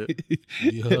 yeah.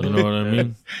 You know what I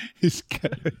mean? It's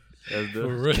got For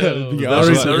real. They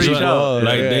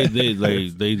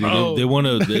want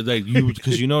to like you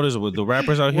because you notice with the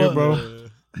rappers out here, bro.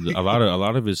 A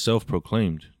lot of it's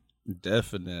self-proclaimed.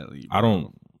 Definitely. Bro. I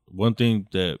don't. One thing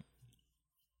that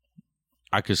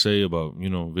I could say about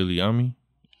Villiami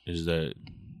is that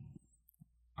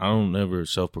I don't ever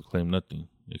self-proclaim nothing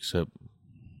except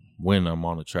when I'm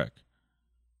on a track.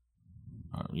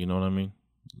 You know what I mean?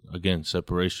 Again,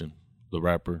 separation. The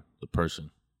rapper, the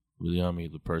person.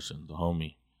 Villiami, the person, the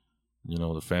homie.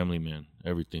 The family man.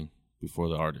 Everything before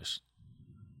the artist.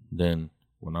 Then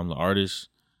when I'm the artist,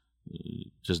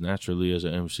 just naturally as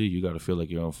an MC, you got to feel like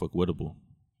you're unfuckwittable.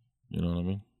 You know what I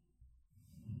mean?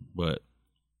 But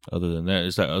other than that,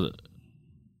 it's like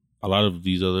a lot of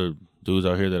these other dudes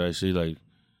out here that I see, like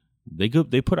they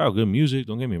put out good music.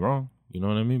 Don't get me wrong. You know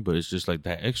what I mean? But it's just like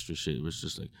that extra shit. It's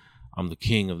just like, I'm the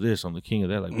king of this. I'm the king of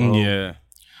that. Like, bro, yeah,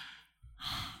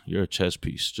 you're a chess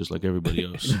piece, just like everybody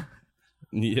else.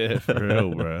 Yeah, for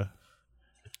real, bro.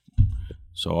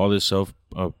 So all this self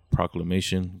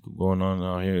proclamation going on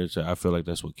out here, I feel like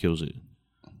that's what kills it.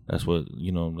 That's what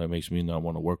that makes me not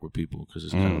want to work with people because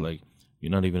it's kind of like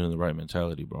you're not even in the right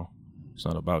mentality, bro. It's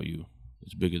not about you.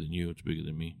 It's bigger than you. It's bigger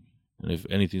than me. And if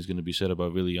anything's going to be said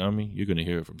about Villiami, you're going to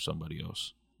hear it from somebody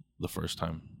else the first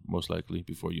time, most likely,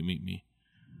 before you meet me.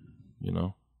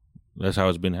 That's how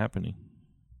it's been happening.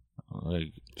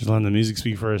 Like just letting the music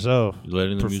speak for itself.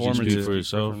 Letting the music speak for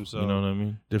itself. You know what I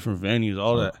mean? Different venues,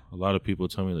 all that. A lot of people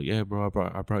tell me like, yeah, bro,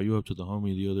 I brought you up to the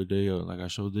homie the other day. Or like I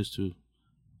showed this to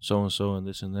so and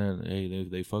this and that. And, hey,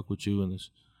 they fuck with you and this.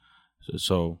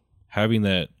 So having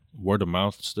that word of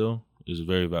mouth still is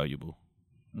very valuable.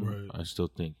 Right. I still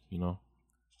think,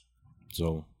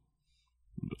 So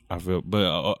I feel, but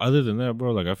other than that,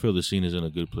 bro, like I feel the scene is in a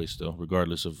good place still,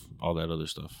 regardless of all that other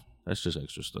stuff. That's just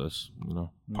extra stuff,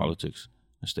 politics.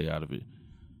 I stay out of it.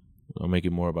 I'll make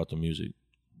it more about the music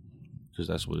because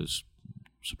that's what it's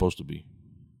supposed to be,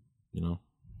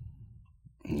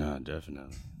 Nah,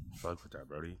 definitely. Fuck with that,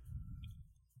 Brody.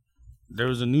 There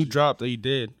was a new drop that you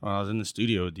did when I was in the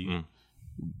studio with you.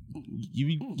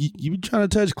 You be trying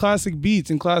to touch classic beats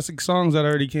and classic songs that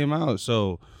already came out.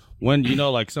 So when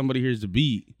like somebody hears the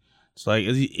beat, it's like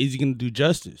is he gonna do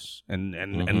justice? And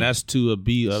that's to a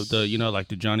beat of the like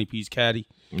the Johnny P's Caddy.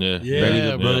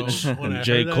 Yeah, bro. And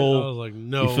J. Cole. I was like,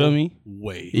 no, you feel me?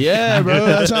 Wait. Yeah, bro.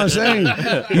 That's what I'm saying.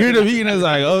 You hear the beat and it's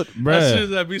like, oh, bro. As soon as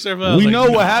that beat started, I was we like, know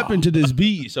no. what happened to this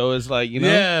beat, so it's like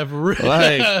yeah, for real.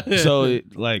 like so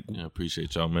like I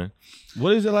appreciate y'all, man.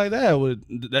 What is it like that?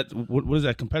 What is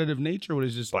that competitive nature? What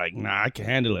is just like, nah, I can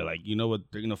handle it. Like what,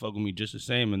 they're gonna fuck with me just the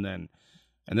same, and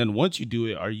then once you do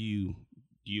it,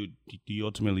 do you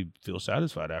ultimately feel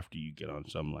satisfied after you get on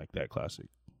something like that classic?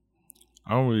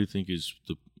 I don't really think it's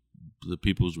the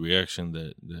people's reaction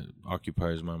that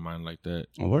occupies my mind like that.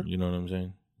 You know what I'm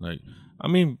saying? Like, I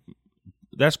mean,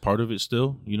 that's part of it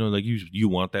still. Like you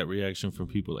want that reaction from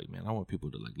people. Like, man, I want people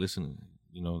to like listen.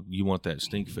 You want that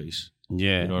stink face.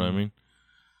 Yeah. You know what I mean?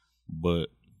 But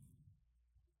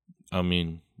I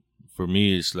mean, for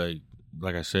me, it's like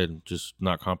I said, just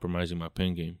not compromising my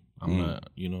pen game. I'm not,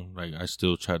 like I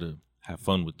still try to have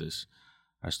fun with this.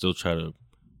 I still try to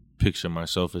picture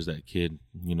myself as that kid,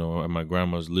 at my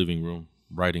grandma's living room,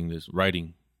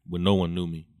 writing when no one knew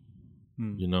me.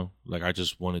 Like I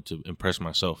just wanted to impress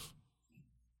myself.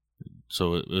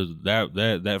 So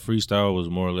that freestyle was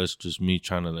more or less just me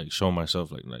trying to like show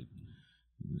myself, like,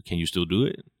 can you still do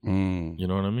it? You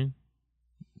know what I mean?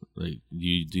 Like,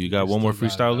 do you got one more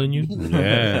freestyle in you?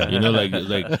 Yeah,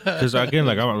 like, because again,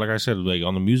 like I said, like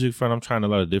on the music front, I'm trying a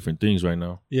lot of different things right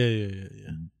now. Yeah.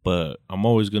 But I'm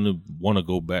always gonna want to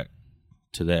go back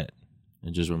to that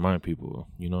and just remind people,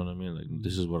 you know what I mean? Like,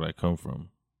 this is where I come from,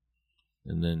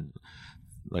 and then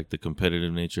like the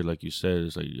competitive nature, like you said,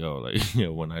 it's like, yo, like,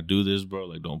 when I do this, bro,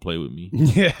 like, don't play with me.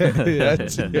 Yeah,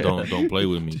 don't play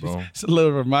with me, bro. It's a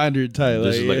little reminder type.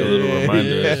 This is like a little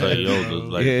reminder. It's like, yo,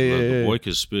 the boy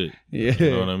can spit. Yeah, you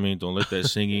know what I mean. Don't let that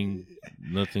singing,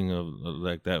 nothing of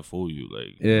like that fool you.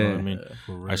 Like, you know what I mean.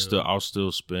 I'll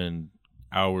still spend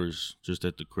hours just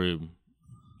at the crib,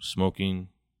 smoking,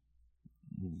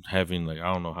 having like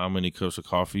I don't know how many cups of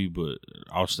coffee, but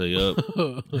I'll stay up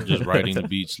just writing the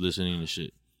beats, listening to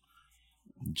shit,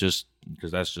 just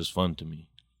because that's just fun to me.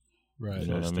 Right. You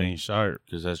know what I staying mean? sharp.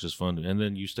 Because that's just fun. And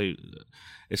then you stay.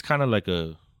 It's kind of like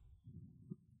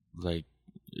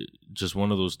just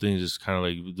one of those things. It's kind of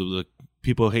like the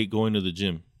people hate going to the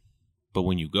gym, but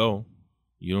when you go,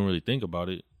 you don't really think about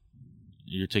it.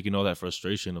 You're taking all that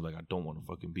frustration of like, I don't want to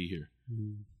fucking be here,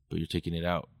 but you're taking it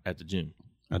out at the gym.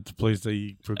 At the place that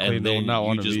you proclaim And then not you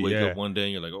want to just be. wake Yeah. up one day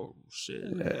and you're like, oh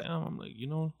shit, damn. I'm like,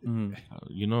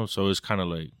 so it's kind of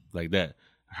like that.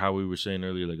 How we were saying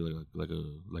earlier, like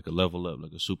a level up,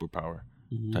 like a superpower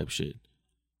type shit.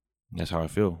 That's how I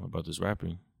feel about this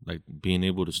rapping. Like being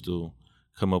able to still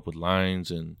come up with lines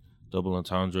and double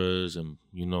entendres and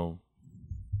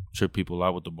trip people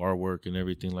out with the bar work and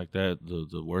everything like that. The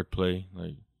wordplay,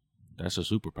 like that's a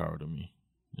superpower to me.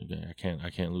 Okay, I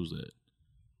can't lose that.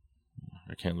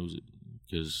 I can't lose it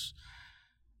because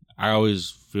I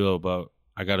always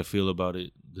I got to feel about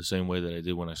it the same way that I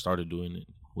did when I started doing it,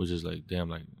 which is like, damn,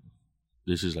 like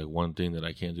this is like one thing that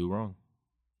I can't do wrong.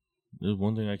 There's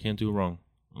one thing I can't do wrong.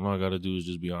 All I got to do is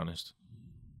just be honest.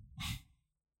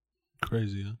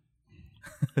 Crazy,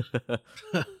 huh?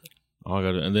 All I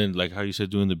got to, and then like how you said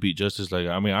doing the beat justice, like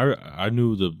I mean, I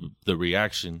knew the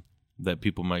reaction that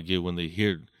people might get when they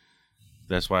hear.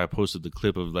 That's why I posted the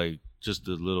clip of like just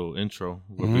the little intro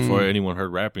before anyone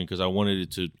heard rapping, because I wanted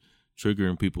it to trigger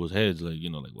in people's heads, like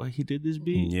like what, he did this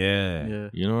beat, Yeah.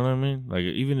 You know what I mean? Like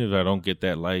even if I don't get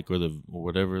that like or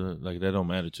whatever, like that don't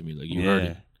matter to me. Like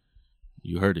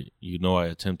you heard it, I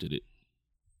attempted it,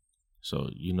 so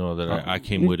that I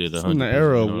came with it. From the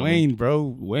era of Wayne,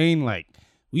 bro. Wayne, like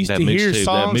we used to hear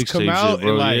songs come out, shit, bro.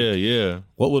 And like, yeah.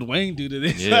 What would Wayne do to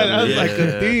this? Yeah, that was like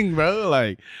a thing, bro.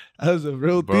 Like that was a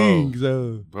real thing.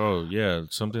 So, bro, yeah,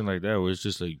 something like that where it's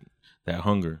just like that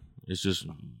hunger. It's just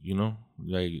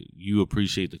like you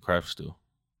appreciate the craft still,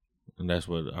 and that's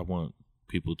what I want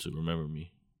people to remember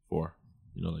me for.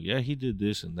 Like yeah, he did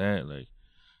this and that, like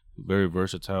very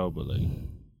versatile, but like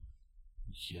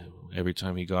yeah, every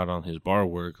time he got on his bar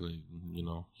work, like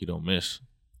he don't miss.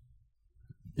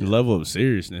 The level of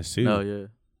seriousness too. Oh yeah.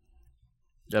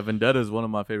 Yeah, Vendetta is one of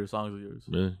my favorite songs of yours.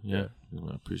 Really? Yeah.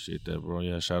 I appreciate that, bro.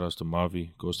 Yeah, shout outs to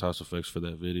Mavi, Ghost House Effects for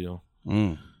that video.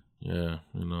 Yeah,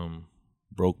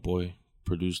 Broke Boy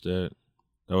produced that.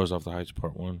 That was off the Heights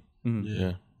Part 1.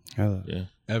 Yeah. Yeah.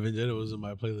 Vendetta was in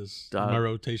my playlist. My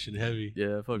rotation heavy.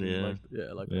 Yeah, fucking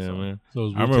I like that song. Man.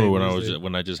 So I remember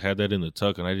when I just had that in the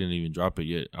tuck and I didn't even drop it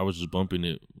yet. I was just bumping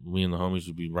it. Me and the homies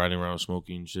would be riding around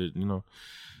smoking shit,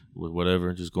 with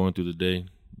whatever, just going through the day,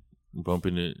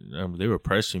 bumping it. They were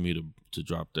pressing me to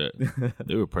drop that.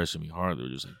 They were pressing me hard. They were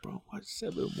just like, bro, what,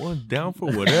 7-1 down for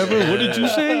whatever? What did you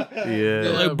say? Yeah.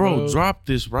 They're like, bro, drop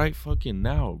this right fucking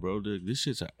now, bro. This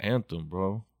shit's an anthem,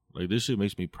 bro. Like, this shit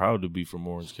makes me proud to be from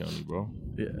Orange County, bro.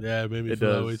 Yeah, it made me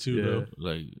feel that way too, bro.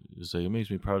 Like, it's like, it makes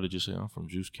me proud to just say I'm from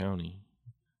Juice County.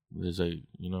 It's like,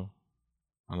 and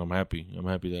I'm happy. I'm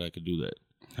happy that I could do that.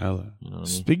 Hella. You know what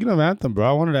I mean? Speaking of anthem, bro,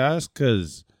 I wanted to ask,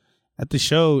 because at the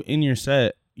show in your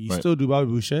set, you still do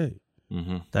Bobby Boucher.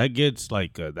 Mm-hmm. That gets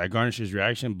like that garnishes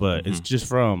reaction, but it's just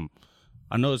from.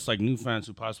 I know it's like new fans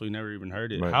who possibly never even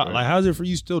heard it. Like, how's it for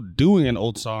you still doing an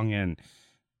old song and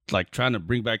like trying to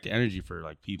bring back the energy for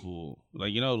like people,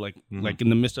 like like in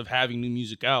the midst of having new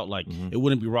music out, like it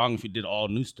wouldn't be wrong if you did all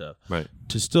new stuff, right?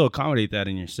 To still accommodate that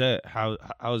in your set. How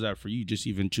is that for you? Just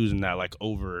even choosing that like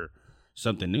over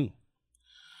something new.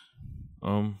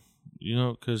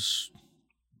 Because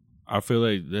I feel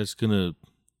like that's gonna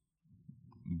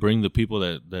bring the people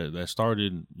that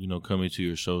started, coming to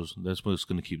your shows. That's what's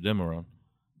gonna keep them around.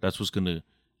 That's what's gonna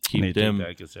keep them.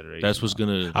 That's what's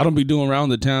gonna. I don't be doing around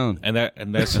the town, and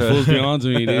that's fools be on to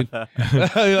me, dude.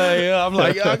 I'm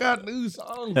like, I got new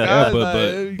songs. Yeah,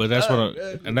 but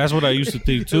that's what I used to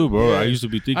think too, bro. I used to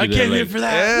be thinking I came here for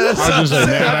that. I was just like,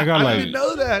 man, I got like, I didn't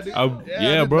know that.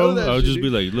 Dude. Bro. That I would just be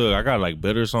like, look, I got like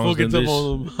better songs than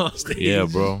this. Yeah,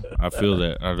 bro. I feel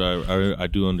that. I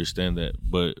do understand that,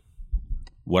 but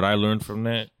what I learned from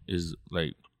that is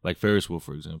like Ferris Wheel,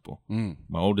 for example,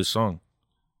 my oldest song.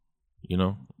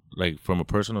 Like from a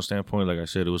personal standpoint, like I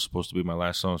said, it was supposed to be my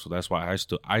last song, so that's why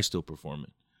I still perform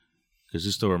it, because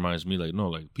it still reminds me, like, no,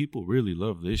 like people really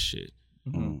love this shit.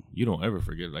 You don't ever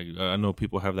forget. Like I know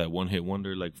people have that one hit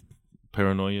wonder, like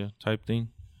paranoia type thing,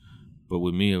 but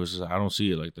with me, it was just, I don't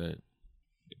see it like that,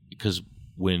 because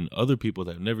when other people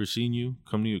that have never seen you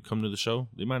come to the show,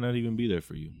 they might not even be there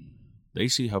for you. They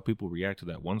see how people react to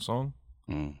that one song,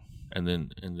 and they're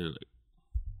like,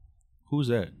 "Who's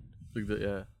that?"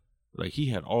 Yeah. Like he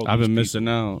had all. I've been people, missing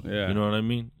out. Yeah, you know what I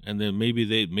mean. And then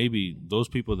maybe those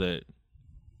people that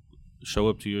show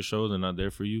up to your show, they're not there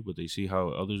for you, but they see how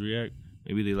others react.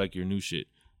 Maybe they like your new shit,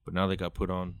 but now they got put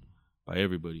on by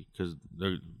everybody because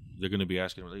they're gonna be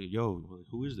asking like, yo,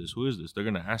 who is this? Who is this? They're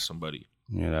gonna ask somebody.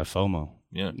 Yeah, that FOMO.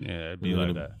 Yeah, it'd be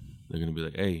like that. They're gonna be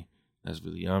like, hey, that's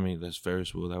Villiami, that's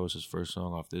Ferris Wheel. That was his first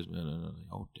song off this man. And like,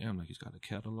 oh damn, like he's got a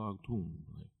catalog too.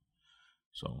 Like,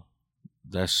 so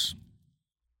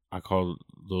I call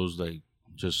those like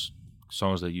just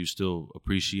songs that you still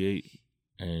appreciate,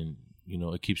 and you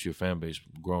know it keeps your fan base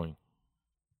growing.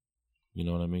 You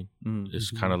know what I mean? Mm-hmm.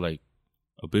 It's kind of like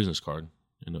a business card,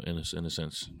 in a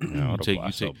sense. Yeah, you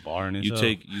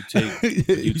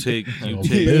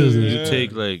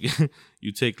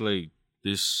take like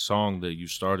this song that you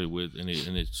started with, and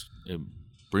it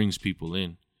brings people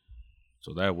in.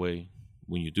 So that way,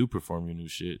 when you do perform your new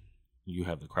shit, you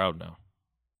have the crowd now.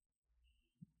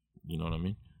 You know what I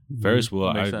mean? Mm-hmm. Ferris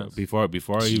Wheel.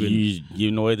 Before I even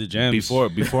you know the gems. Before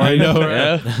I know,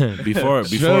 right? before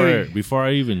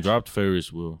I even dropped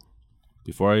Ferris Wheel,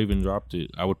 before I even dropped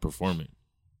it, I would perform it.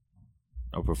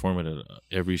 I would perform it at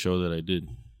every show that I did,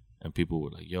 and people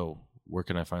were like, "Yo, where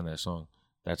can I find that song?"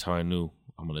 That's how I knew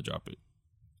I'm gonna drop it.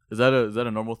 Is that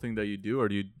a normal thing that you do, or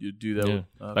do you do that? Yeah.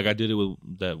 Like I did it with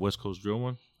that West Coast drill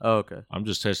one. Oh, okay. I'm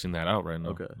just testing that out right now.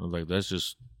 Okay. Like that's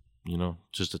just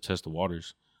just to test the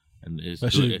waters. And it's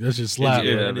just slap.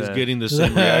 It's getting the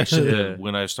same reaction that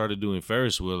when I started doing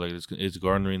Ferris Wheel, like it's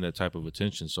garnering that type of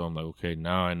attention. So I'm like, okay,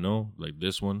 now I know, like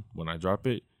this one, when I drop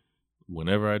it,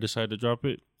 whenever I decide to drop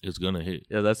it, it's gonna hit.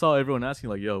 Yeah, that's all everyone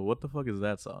asking, like, yo, what the fuck is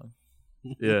that song?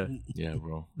 Yeah. Yeah,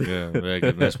 bro. Yeah,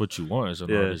 like, that's what you want as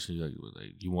an artist. Like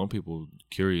you want people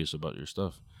curious about your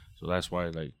stuff. So that's why,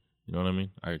 like, you know what I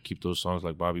mean? I keep those songs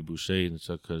like Bobby Boucher and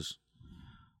stuff, because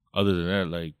other than that,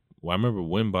 like, well, I remember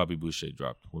when Bobby Boucher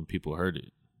dropped, when people heard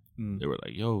it, they were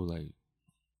like, yo, like,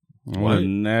 I would have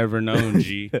never known,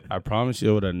 G. I promise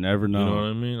you, I would have never known. You know what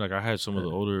I mean? Like, I had some of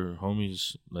the older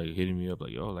homies, like, hitting me up,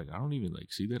 like, yo, like, I don't even,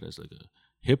 like, see that as, like, a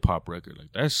hip-hop record.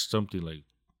 Like, that's something, like,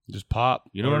 just pop.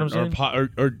 You know what I'm saying? Or, pop,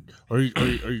 or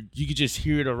you could just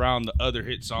hear it around the other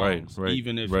hit songs, right,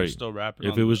 even if you're still rapping.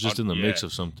 If it was just in the mix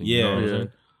of something. Yeah. You know what I'm saying?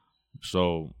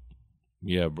 So,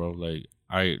 yeah, bro, like,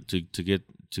 to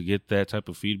get that type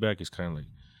of feedback is kind of like,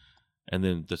 and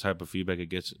then the type of feedback it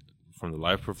gets from the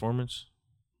live performance,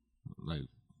 like,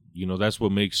 that's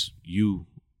what makes you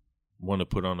want to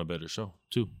put on a better show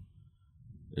too.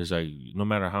 It's like, no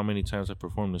matter how many times I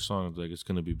perform this song, like, it's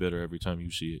gonna be better every time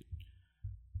you see it.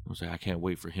 I was like, I can't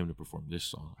wait for him to perform this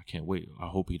song. I can't wait. I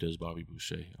hope he does Bobby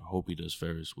Boucher. I hope he does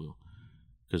Ferris Wheel.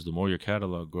 Because the more your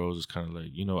catalog grows, it's kind of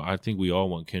like, I think we all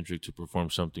want Kendrick to perform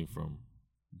something from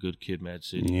Good Kid, Mad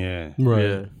City. Yeah. Right.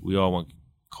 Yeah. We all want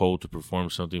Cole to perform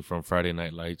something from Friday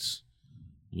Night Lights.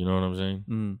 You know what I'm saying?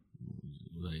 Mm.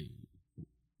 Like,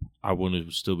 I want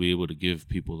to still be able to give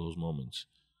people those moments,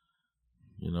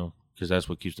 because that's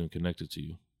what keeps them connected to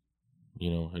you.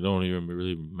 It don't even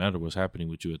really matter what's happening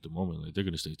with you at the moment. Like, they're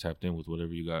going to stay tapped in with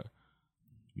whatever you got.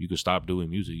 You could stop doing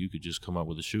music. You could just come out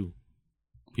with a shoe.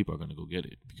 People are going to go get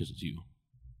it because it's you.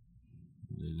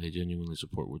 They genuinely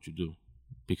support what you do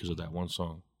because of that one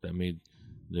song that made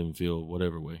them feel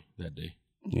whatever way that day.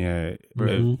 Yeah.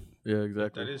 Right. Yeah,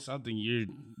 exactly. That is something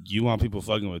you want people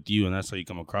fucking with you, and that's how you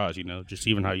come across, just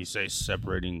even how you say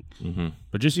separating,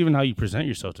 but just even how you present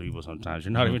yourself to people sometimes.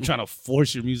 You're not even trying to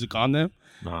force your music on them.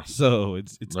 Nah. So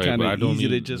it's kind of easy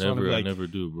to just want to be like, I never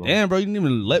do, bro. Damn, bro, you didn't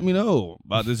even let me know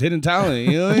about this hidden talent,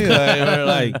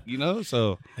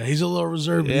 so. Yeah, he's a little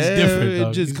reserved, but he's different, dog.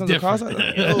 It just he's comes different. across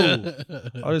like, yo,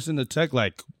 artists in the tech,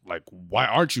 like, why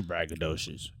aren't you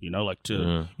braggadocious?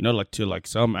 To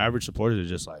some average supporters, it's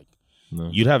just like, no.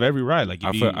 You'd have every right. Like,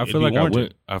 I feel like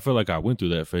I went through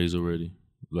that phase already,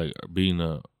 like being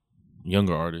a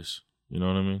younger artist. You know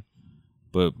what I mean?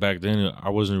 But back then, I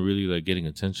wasn't really like getting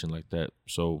attention like that,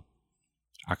 so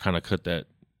I kind of cut that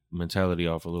mentality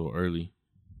off a little early.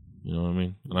 You know what I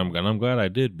mean? And I'm glad I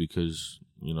did, because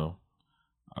I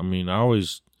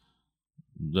always,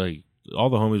 like, all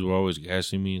the homies were always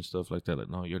gassing me and stuff like that. Like,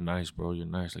 no, you're nice, bro. You're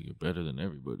nice. Like, you're better than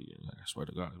everybody. And, like, I swear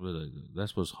to God, like,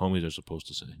 that's what homies are supposed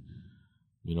to say.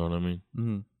 You know what I mean?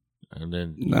 Mm-hmm. And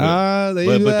then, but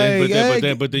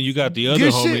then you got the other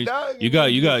homies. You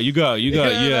got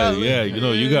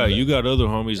other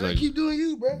homies, like, keep doing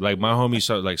you, bro. Like my homie,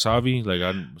 like Savi. Like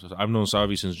I've known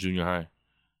Savi since junior high.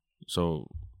 So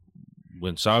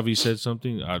when Savi said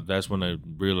something, that's when I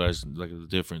realized, like, the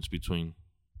difference between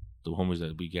the homies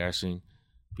that be gassing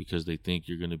because they think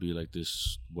you're gonna be like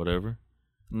this, whatever,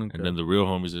 and then the real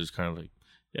homies is kind of like,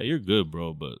 yeah, you're good,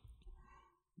 bro, but.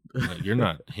 Like, you're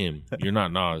not him. You're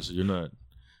not Nas. You're not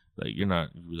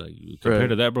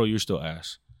compared to that, bro. You're still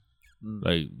ass.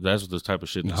 Like that's the type of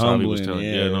shit that Savi was telling.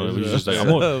 Yeah, no, it was just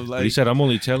like, he said, I'm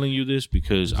only telling you this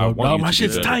because I want you my to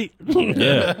shit's be tight.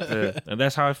 Yeah, and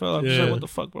that's how I felt. I was like, what the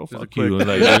fuck, bro? Fuck you. Quick, and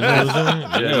like, you know what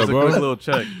I'm saying? Yeah, bro. A quick little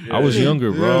check. Yeah. I was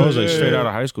younger, bro. I was like straight out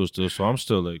of high school still, so I'm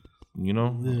still like, you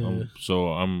know,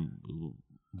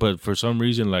 but for some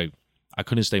reason, like, I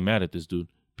couldn't stay mad at this dude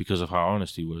because of how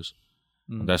honest he was.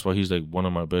 And that's why he's like one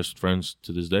of my best friends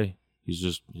to this day.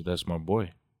 That's my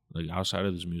boy. Like outside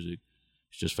of this music,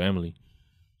 it's just family.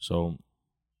 So,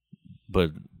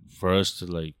 but for us to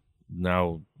like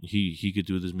now, he could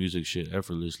do this music shit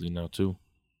effortlessly now too.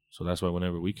 So that's why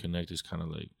whenever we connect, it's kind of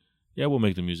like, yeah, we'll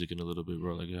make the music in a little bit,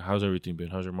 bro. Like, how's everything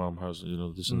been? How's your mom? How's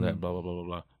this and that? Blah blah blah blah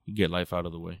blah. You get life out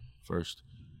of the way first.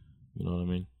 You know what I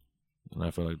mean? And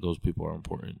I feel like those people are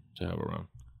important to have around.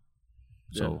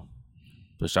 So,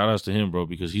 but shout outs to him, bro,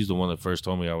 because he's the one that first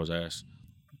told me I was ass.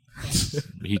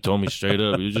 He told me straight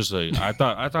up. He was just like,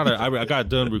 I got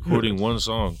done recording one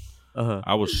song.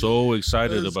 I was so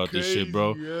excited about this shit,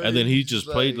 bro. Yeah, and then he just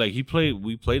played,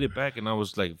 we played it back, and I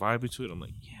was like vibing to it. I'm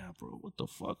like, yeah, bro, what the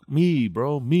fuck? Me,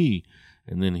 bro, me.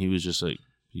 And then he was just like,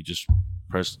 he just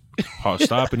pressed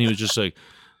stop, and he was just like,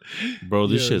 bro,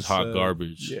 this shit's hot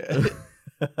garbage. Yeah.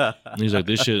 And he's like,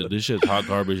 this shit's hot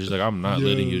garbage. He's like, I'm not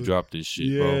letting you drop this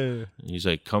shit, bro. And he's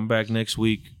like, come back next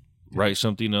week, write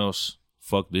something else.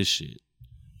 Fuck this shit.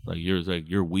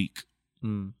 You're weak.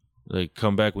 Like,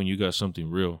 come back when you got something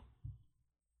real.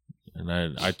 And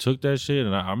I took that shit,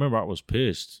 and I remember I was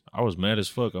pissed. I was mad as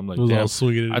fuck. I'm like,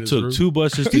 damn, I took 2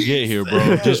 buses to get here,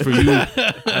 bro, just for you.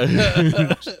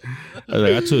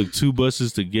 I took 2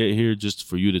 buses to get here just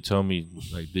for you to tell me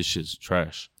like this shit's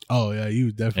trash. Oh yeah,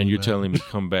 you definitely. And you're telling me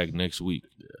come back next week.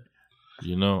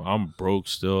 You know, I'm broke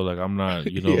still. Like, I'm not,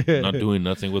 not doing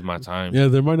nothing with my time. Yeah,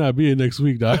 there might not be a next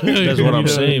week, dog. That's what I'm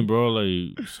saying, bro.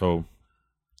 Like, so,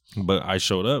 but I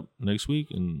showed up next week,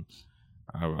 and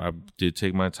I did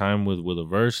take my time with a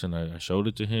verse, and I showed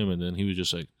it to him, and then he was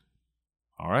just like,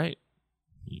 all right,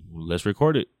 let's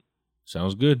record it.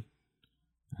 Sounds good.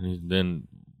 And then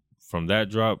from that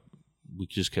drop, we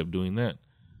just kept doing that.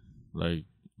 Like,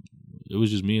 it was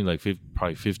just me and like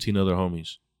probably 15 other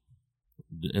homies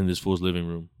in this fool's living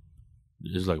room.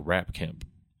 It's like rap camp.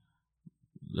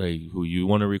 Like, who you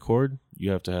want to record,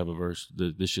 you have to have a verse.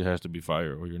 This shit has to be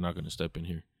fire, or you're not going to step in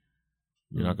here.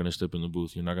 You're not going to step in the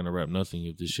booth. You're not going to rap nothing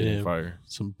if this shit ain't fire.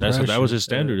 That was his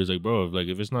standard. It's like, bro,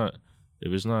 if it's not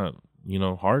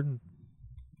hard,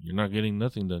 you're not getting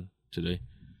nothing done today.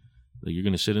 Like, you're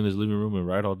going to sit in this living room and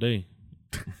write all day.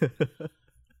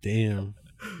 Damn.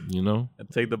 And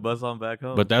take the bus on back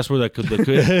home. But that's where that's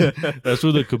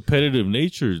where the competitive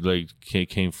nature like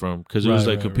came from, because it was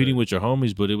like competing with your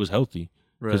homies, but it was healthy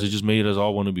because it just made us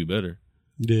all want to be better.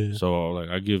 Yeah. So like,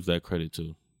 I give that credit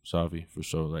to Savi for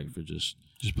sure, like, for just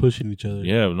pushing each other.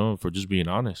 Yeah, no, for just being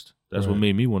honest. That's what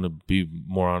made me want to be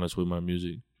more honest with my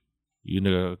music.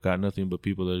 You got nothing but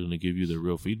people that are going to give you the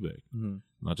real feedback,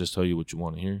 not just tell you what you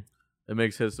want to hear. It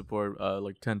makes his support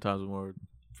like 10 times more.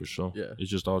 For sure. Yeah.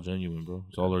 It's just all genuine, bro.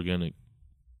 It's all organic.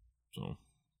 So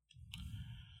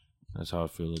that's how I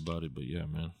feel about it. But yeah,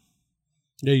 man.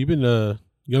 Yeah, you've been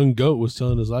Young Goat was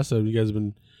telling us last time you guys have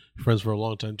been friends for a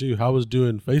long time too. How was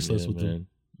doing Faceless with him?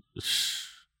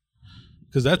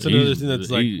 Because that's another thing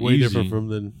that's like way different from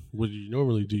than what you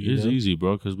normally do. It's easy,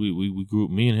 bro, because we grew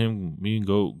me and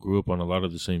Goat grew up on a lot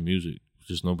of the same music.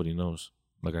 Just nobody knows.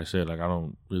 Like I said, like, I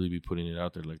don't really be putting it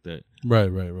out there like that. Right.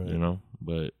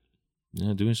 But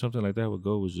yeah, doing something like that with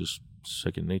Go was just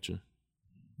second nature.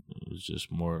 It was just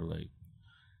more like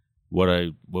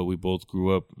what we both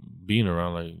grew up being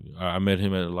around. Like, I met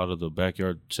him at a lot of the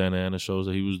backyard Santa Ana shows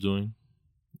that he was doing.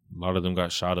 A lot of them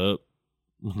got shot up.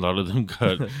 A lot of them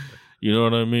got, you know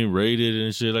what I mean, raided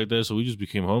and shit like that. So we just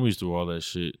became homies through all that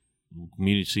shit.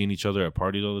 Seeing each other at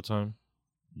parties all the time,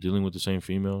 dealing with the same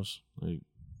females. Like,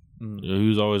 he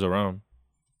was always around,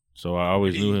 so I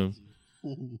always knew him.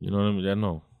 You know what I mean? Yeah,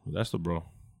 no. That's the bro.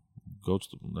 Goats,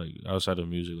 like, outside of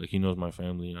music, like, he knows my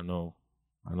family. I know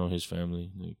his family.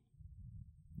 Like,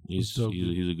 he's a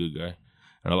good guy.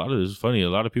 And a lot of this is funny. A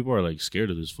lot of people are like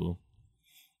scared of this fool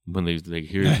when they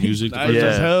hear his music.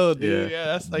 As hell, dude. Yeah,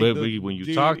 that's like. But when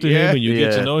you talk to him and you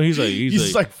get to know, he's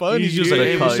like funny. He's just like,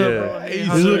 hey, what's up, bro? Hey,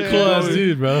 he's a cool ass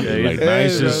dude, bro. Yeah, like,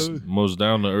 nicest, most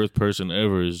down to earth person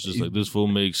ever. Is just like, this fool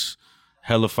makes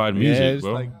hellified music,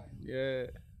 bro. Like,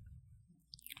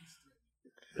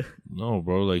 No,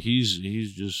 bro. Like, he's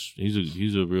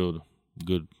a real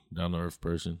good down to earth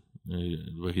person.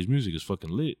 But his music is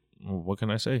fucking lit. What can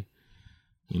I say?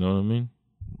 You know what I mean?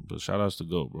 But shout outs to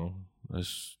Goat, bro.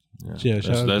 That's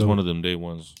one of them day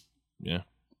ones. Yeah.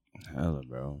 Hella,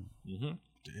 bro. Dang,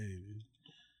 dude.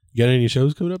 You got any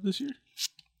shows coming up this year?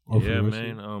 Yeah,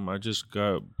 man. I just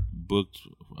got booked.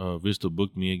 Vista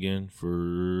booked me again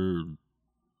for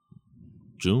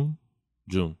June,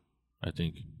 I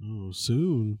think. Oh,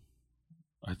 soon.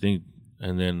 I think,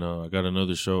 and then I got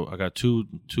another show. I got two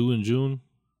in June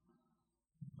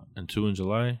and 2 in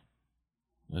July.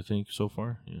 I think so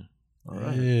far. Yeah. All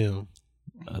right. Yeah.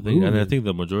 I think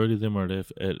the majority of them are at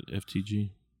FTG.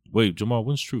 Wait, Jamal,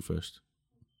 when's True Fest?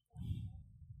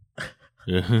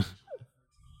 Yeah.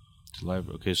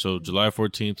 Okay, so July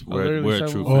 14th, we're at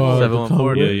True Fest. Oh,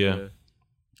 714. Yeah.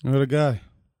 What a guy.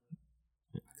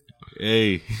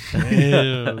 Hey.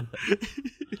 Damn.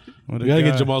 We gotta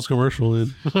get Jamal's commercial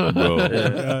in.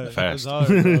 Bro, fast.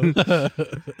 Hard, bro.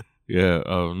 Yeah,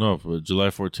 no, for July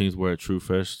 14th, we're at True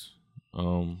Fest.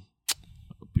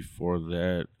 Before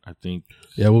that, I think...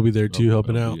 Yeah, we'll be there too,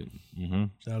 helping out. Mm-hmm.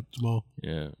 Shout out to Jamal.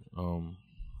 Yeah.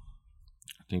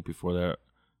 I think before that,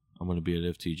 I'm going to be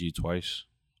at FTG twice.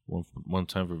 One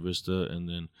time for Vista, and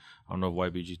then I don't know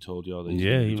if YBG told y'all that.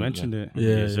 Yeah, he mentioned it.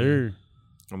 Yeah, yes, sir.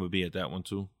 I'm going to be at that one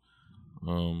too.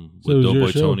 So With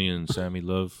Doughboy Tony and Sammy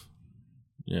Love.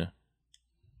 Yeah.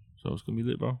 So it's going to be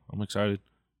lit, bro. I'm excited.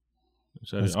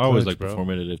 That's I always clutch, like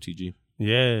performing at FTG.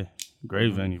 Yeah.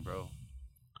 Great venue, bro.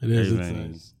 It is. Great It's venue.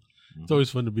 nice. It's always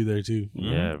fun to be there too.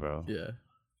 Yeah, bro. Yeah.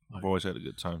 I've always had a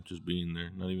good time just being there.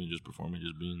 Not even just performing,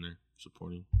 just being there,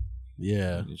 supporting.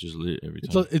 Yeah. It's just lit every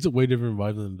time. It's a way different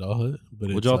vibe than Doll Hut.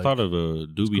 But What y'all thought of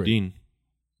Doobie great. Dean?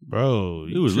 Bro,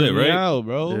 It was lit, right? Out,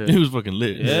 bro. Yeah. He was fucking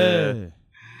lit. Yeah.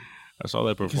 I saw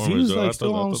that 'Cause he performance, was, though. like, I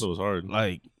still on thought it was hard.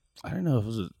 Like, I don't know if it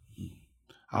was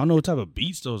I don't know what type of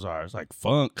beats those are. It's like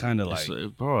funk, kind of like.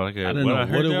 Bro, like I don't when know I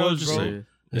heard what it that, I was, just bro. like,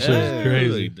 That shit was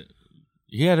crazy. like,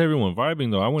 he had everyone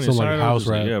vibing though. I went Some, inside. like, I was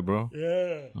house rap. yeah, bro.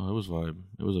 Yeah. No, it was vibe.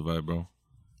 It was a vibe, bro.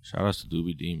 Shout outs to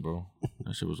Doobie Dean, bro.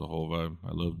 That shit was a whole vibe. I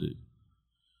loved it.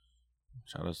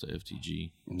 Shout outs to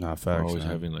FTG. Nah, For facts. always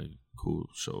man. having like cool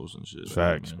shows and shit.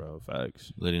 Facts, man. bro.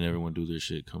 Facts. Letting everyone do their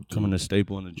shit. Coming to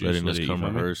Staple in the juice. letting with us it, come you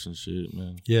feel me? rehearse and shit,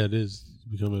 man. Yeah, it is. It's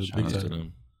becoming a Shout big outs to time.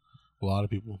 them. A lot of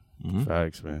people. Mhm.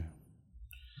 Facts, man.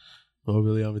 Well,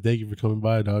 really, thank you for coming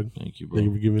by, dog. Thank you, bro. Thank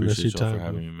you for giving us Appreciate your y'all time, for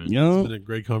bro. having me, man. Young. It's been a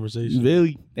great conversation.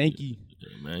 Really? Thank you. Yeah,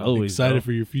 man. Always, Excited bro.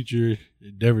 for your future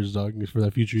endeavors, dog. For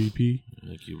that future EP.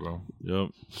 Thank you, bro. Yep.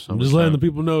 I'm just letting the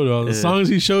people know, though. The songs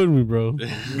he showed me, bro.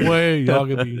 Way y'all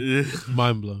gonna be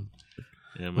mind blown.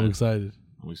 Yeah, I'm man. excited.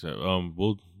 I'm excited.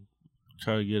 We'll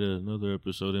try to get another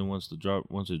episode in once it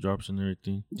drops and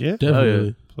everything. Yeah.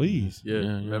 Definitely. Please. Yeah.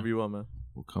 Yeah. Whatever you want, man.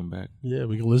 We'll come back. Yeah,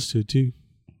 we can listen to it too.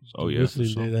 Oh yeah, for Listening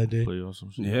sure. day that day. Play on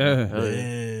some shit. Yeah. Hell yeah.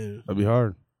 Yeah. That'd be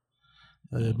hard.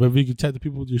 But if you could tag the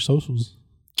people with your socials.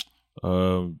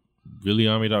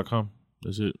 Villiami.com.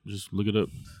 That's it. Just look it up.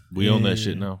 We own that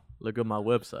shit now. Look at my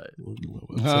website.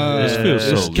 This feels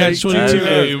so good. Catch 22.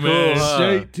 Hey, man.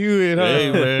 Straight to it, huh?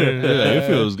 Hey man, it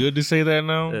feels good to say that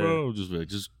now, Yeah. bro.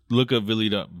 Just look up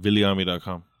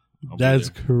Villiami.com. That's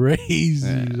crazy.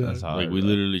 Yeah, dog. that's hard. Like we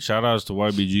literally shout outs to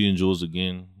YBG and Jules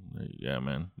again. Like, yeah,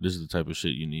 man, this is the type of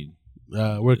shit you need.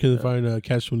 Where can they find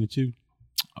Catch 22? You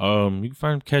can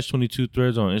find Catch 22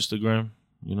 Threads on Instagram,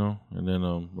 you know, and then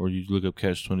or you look up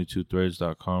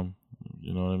catch22threads.com.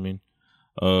 You know what I mean?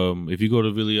 If you go to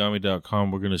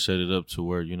Villiami.com, we're gonna set it up to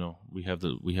where, you know, we have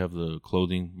the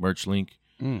clothing merch link.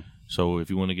 Mm. So if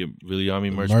you want to get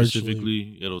Villiami merch Merch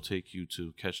specifically, it'll take you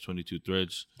to Catch 22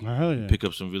 Threads. Oh, hell yeah. Pick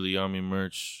up some Villiami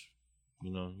merch.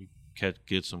 You know, you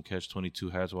get some Catch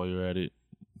 22 hats while you're at it.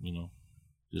 You know,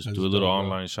 just That's do a little dope, bro.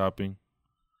 online shopping.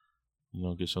 You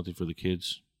know, get something for the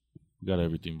kids. We got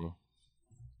everything, bro.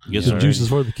 Get The juice is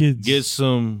for the kids. Get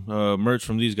some merch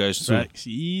from these guys too. Facts.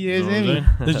 You know Yes, what I'm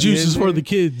Emmy. The juice is for the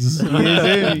kids.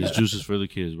 This juice is for the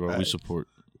kids, bro. We support.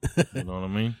 You know what I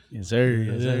mean? Yes, sir.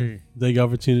 Yes, Yeah. sir. Thank y'all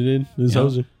for tuning in. This is Yeah.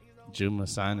 Hoser. Juma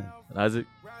signing. Isaac.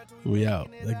 We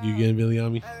out. Thank you again,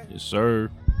 Villiami. Yes,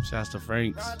 sir. Shouts to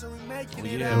Franks.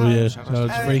 Oh yeah. Shout out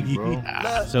to Frankie. bro.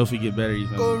 Sophie get better. You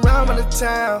Go feel me? around the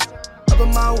town, up in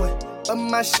my way, up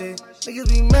my shit. Niggas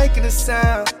be making a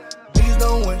sound. Niggas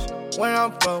don't wish where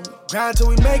I'm from. Grind till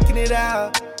we making it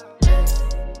out.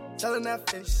 Selling that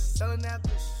fish, selling that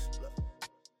fish. Look.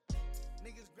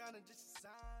 Niggas grinding just a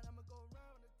sign. I'ma go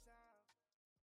around the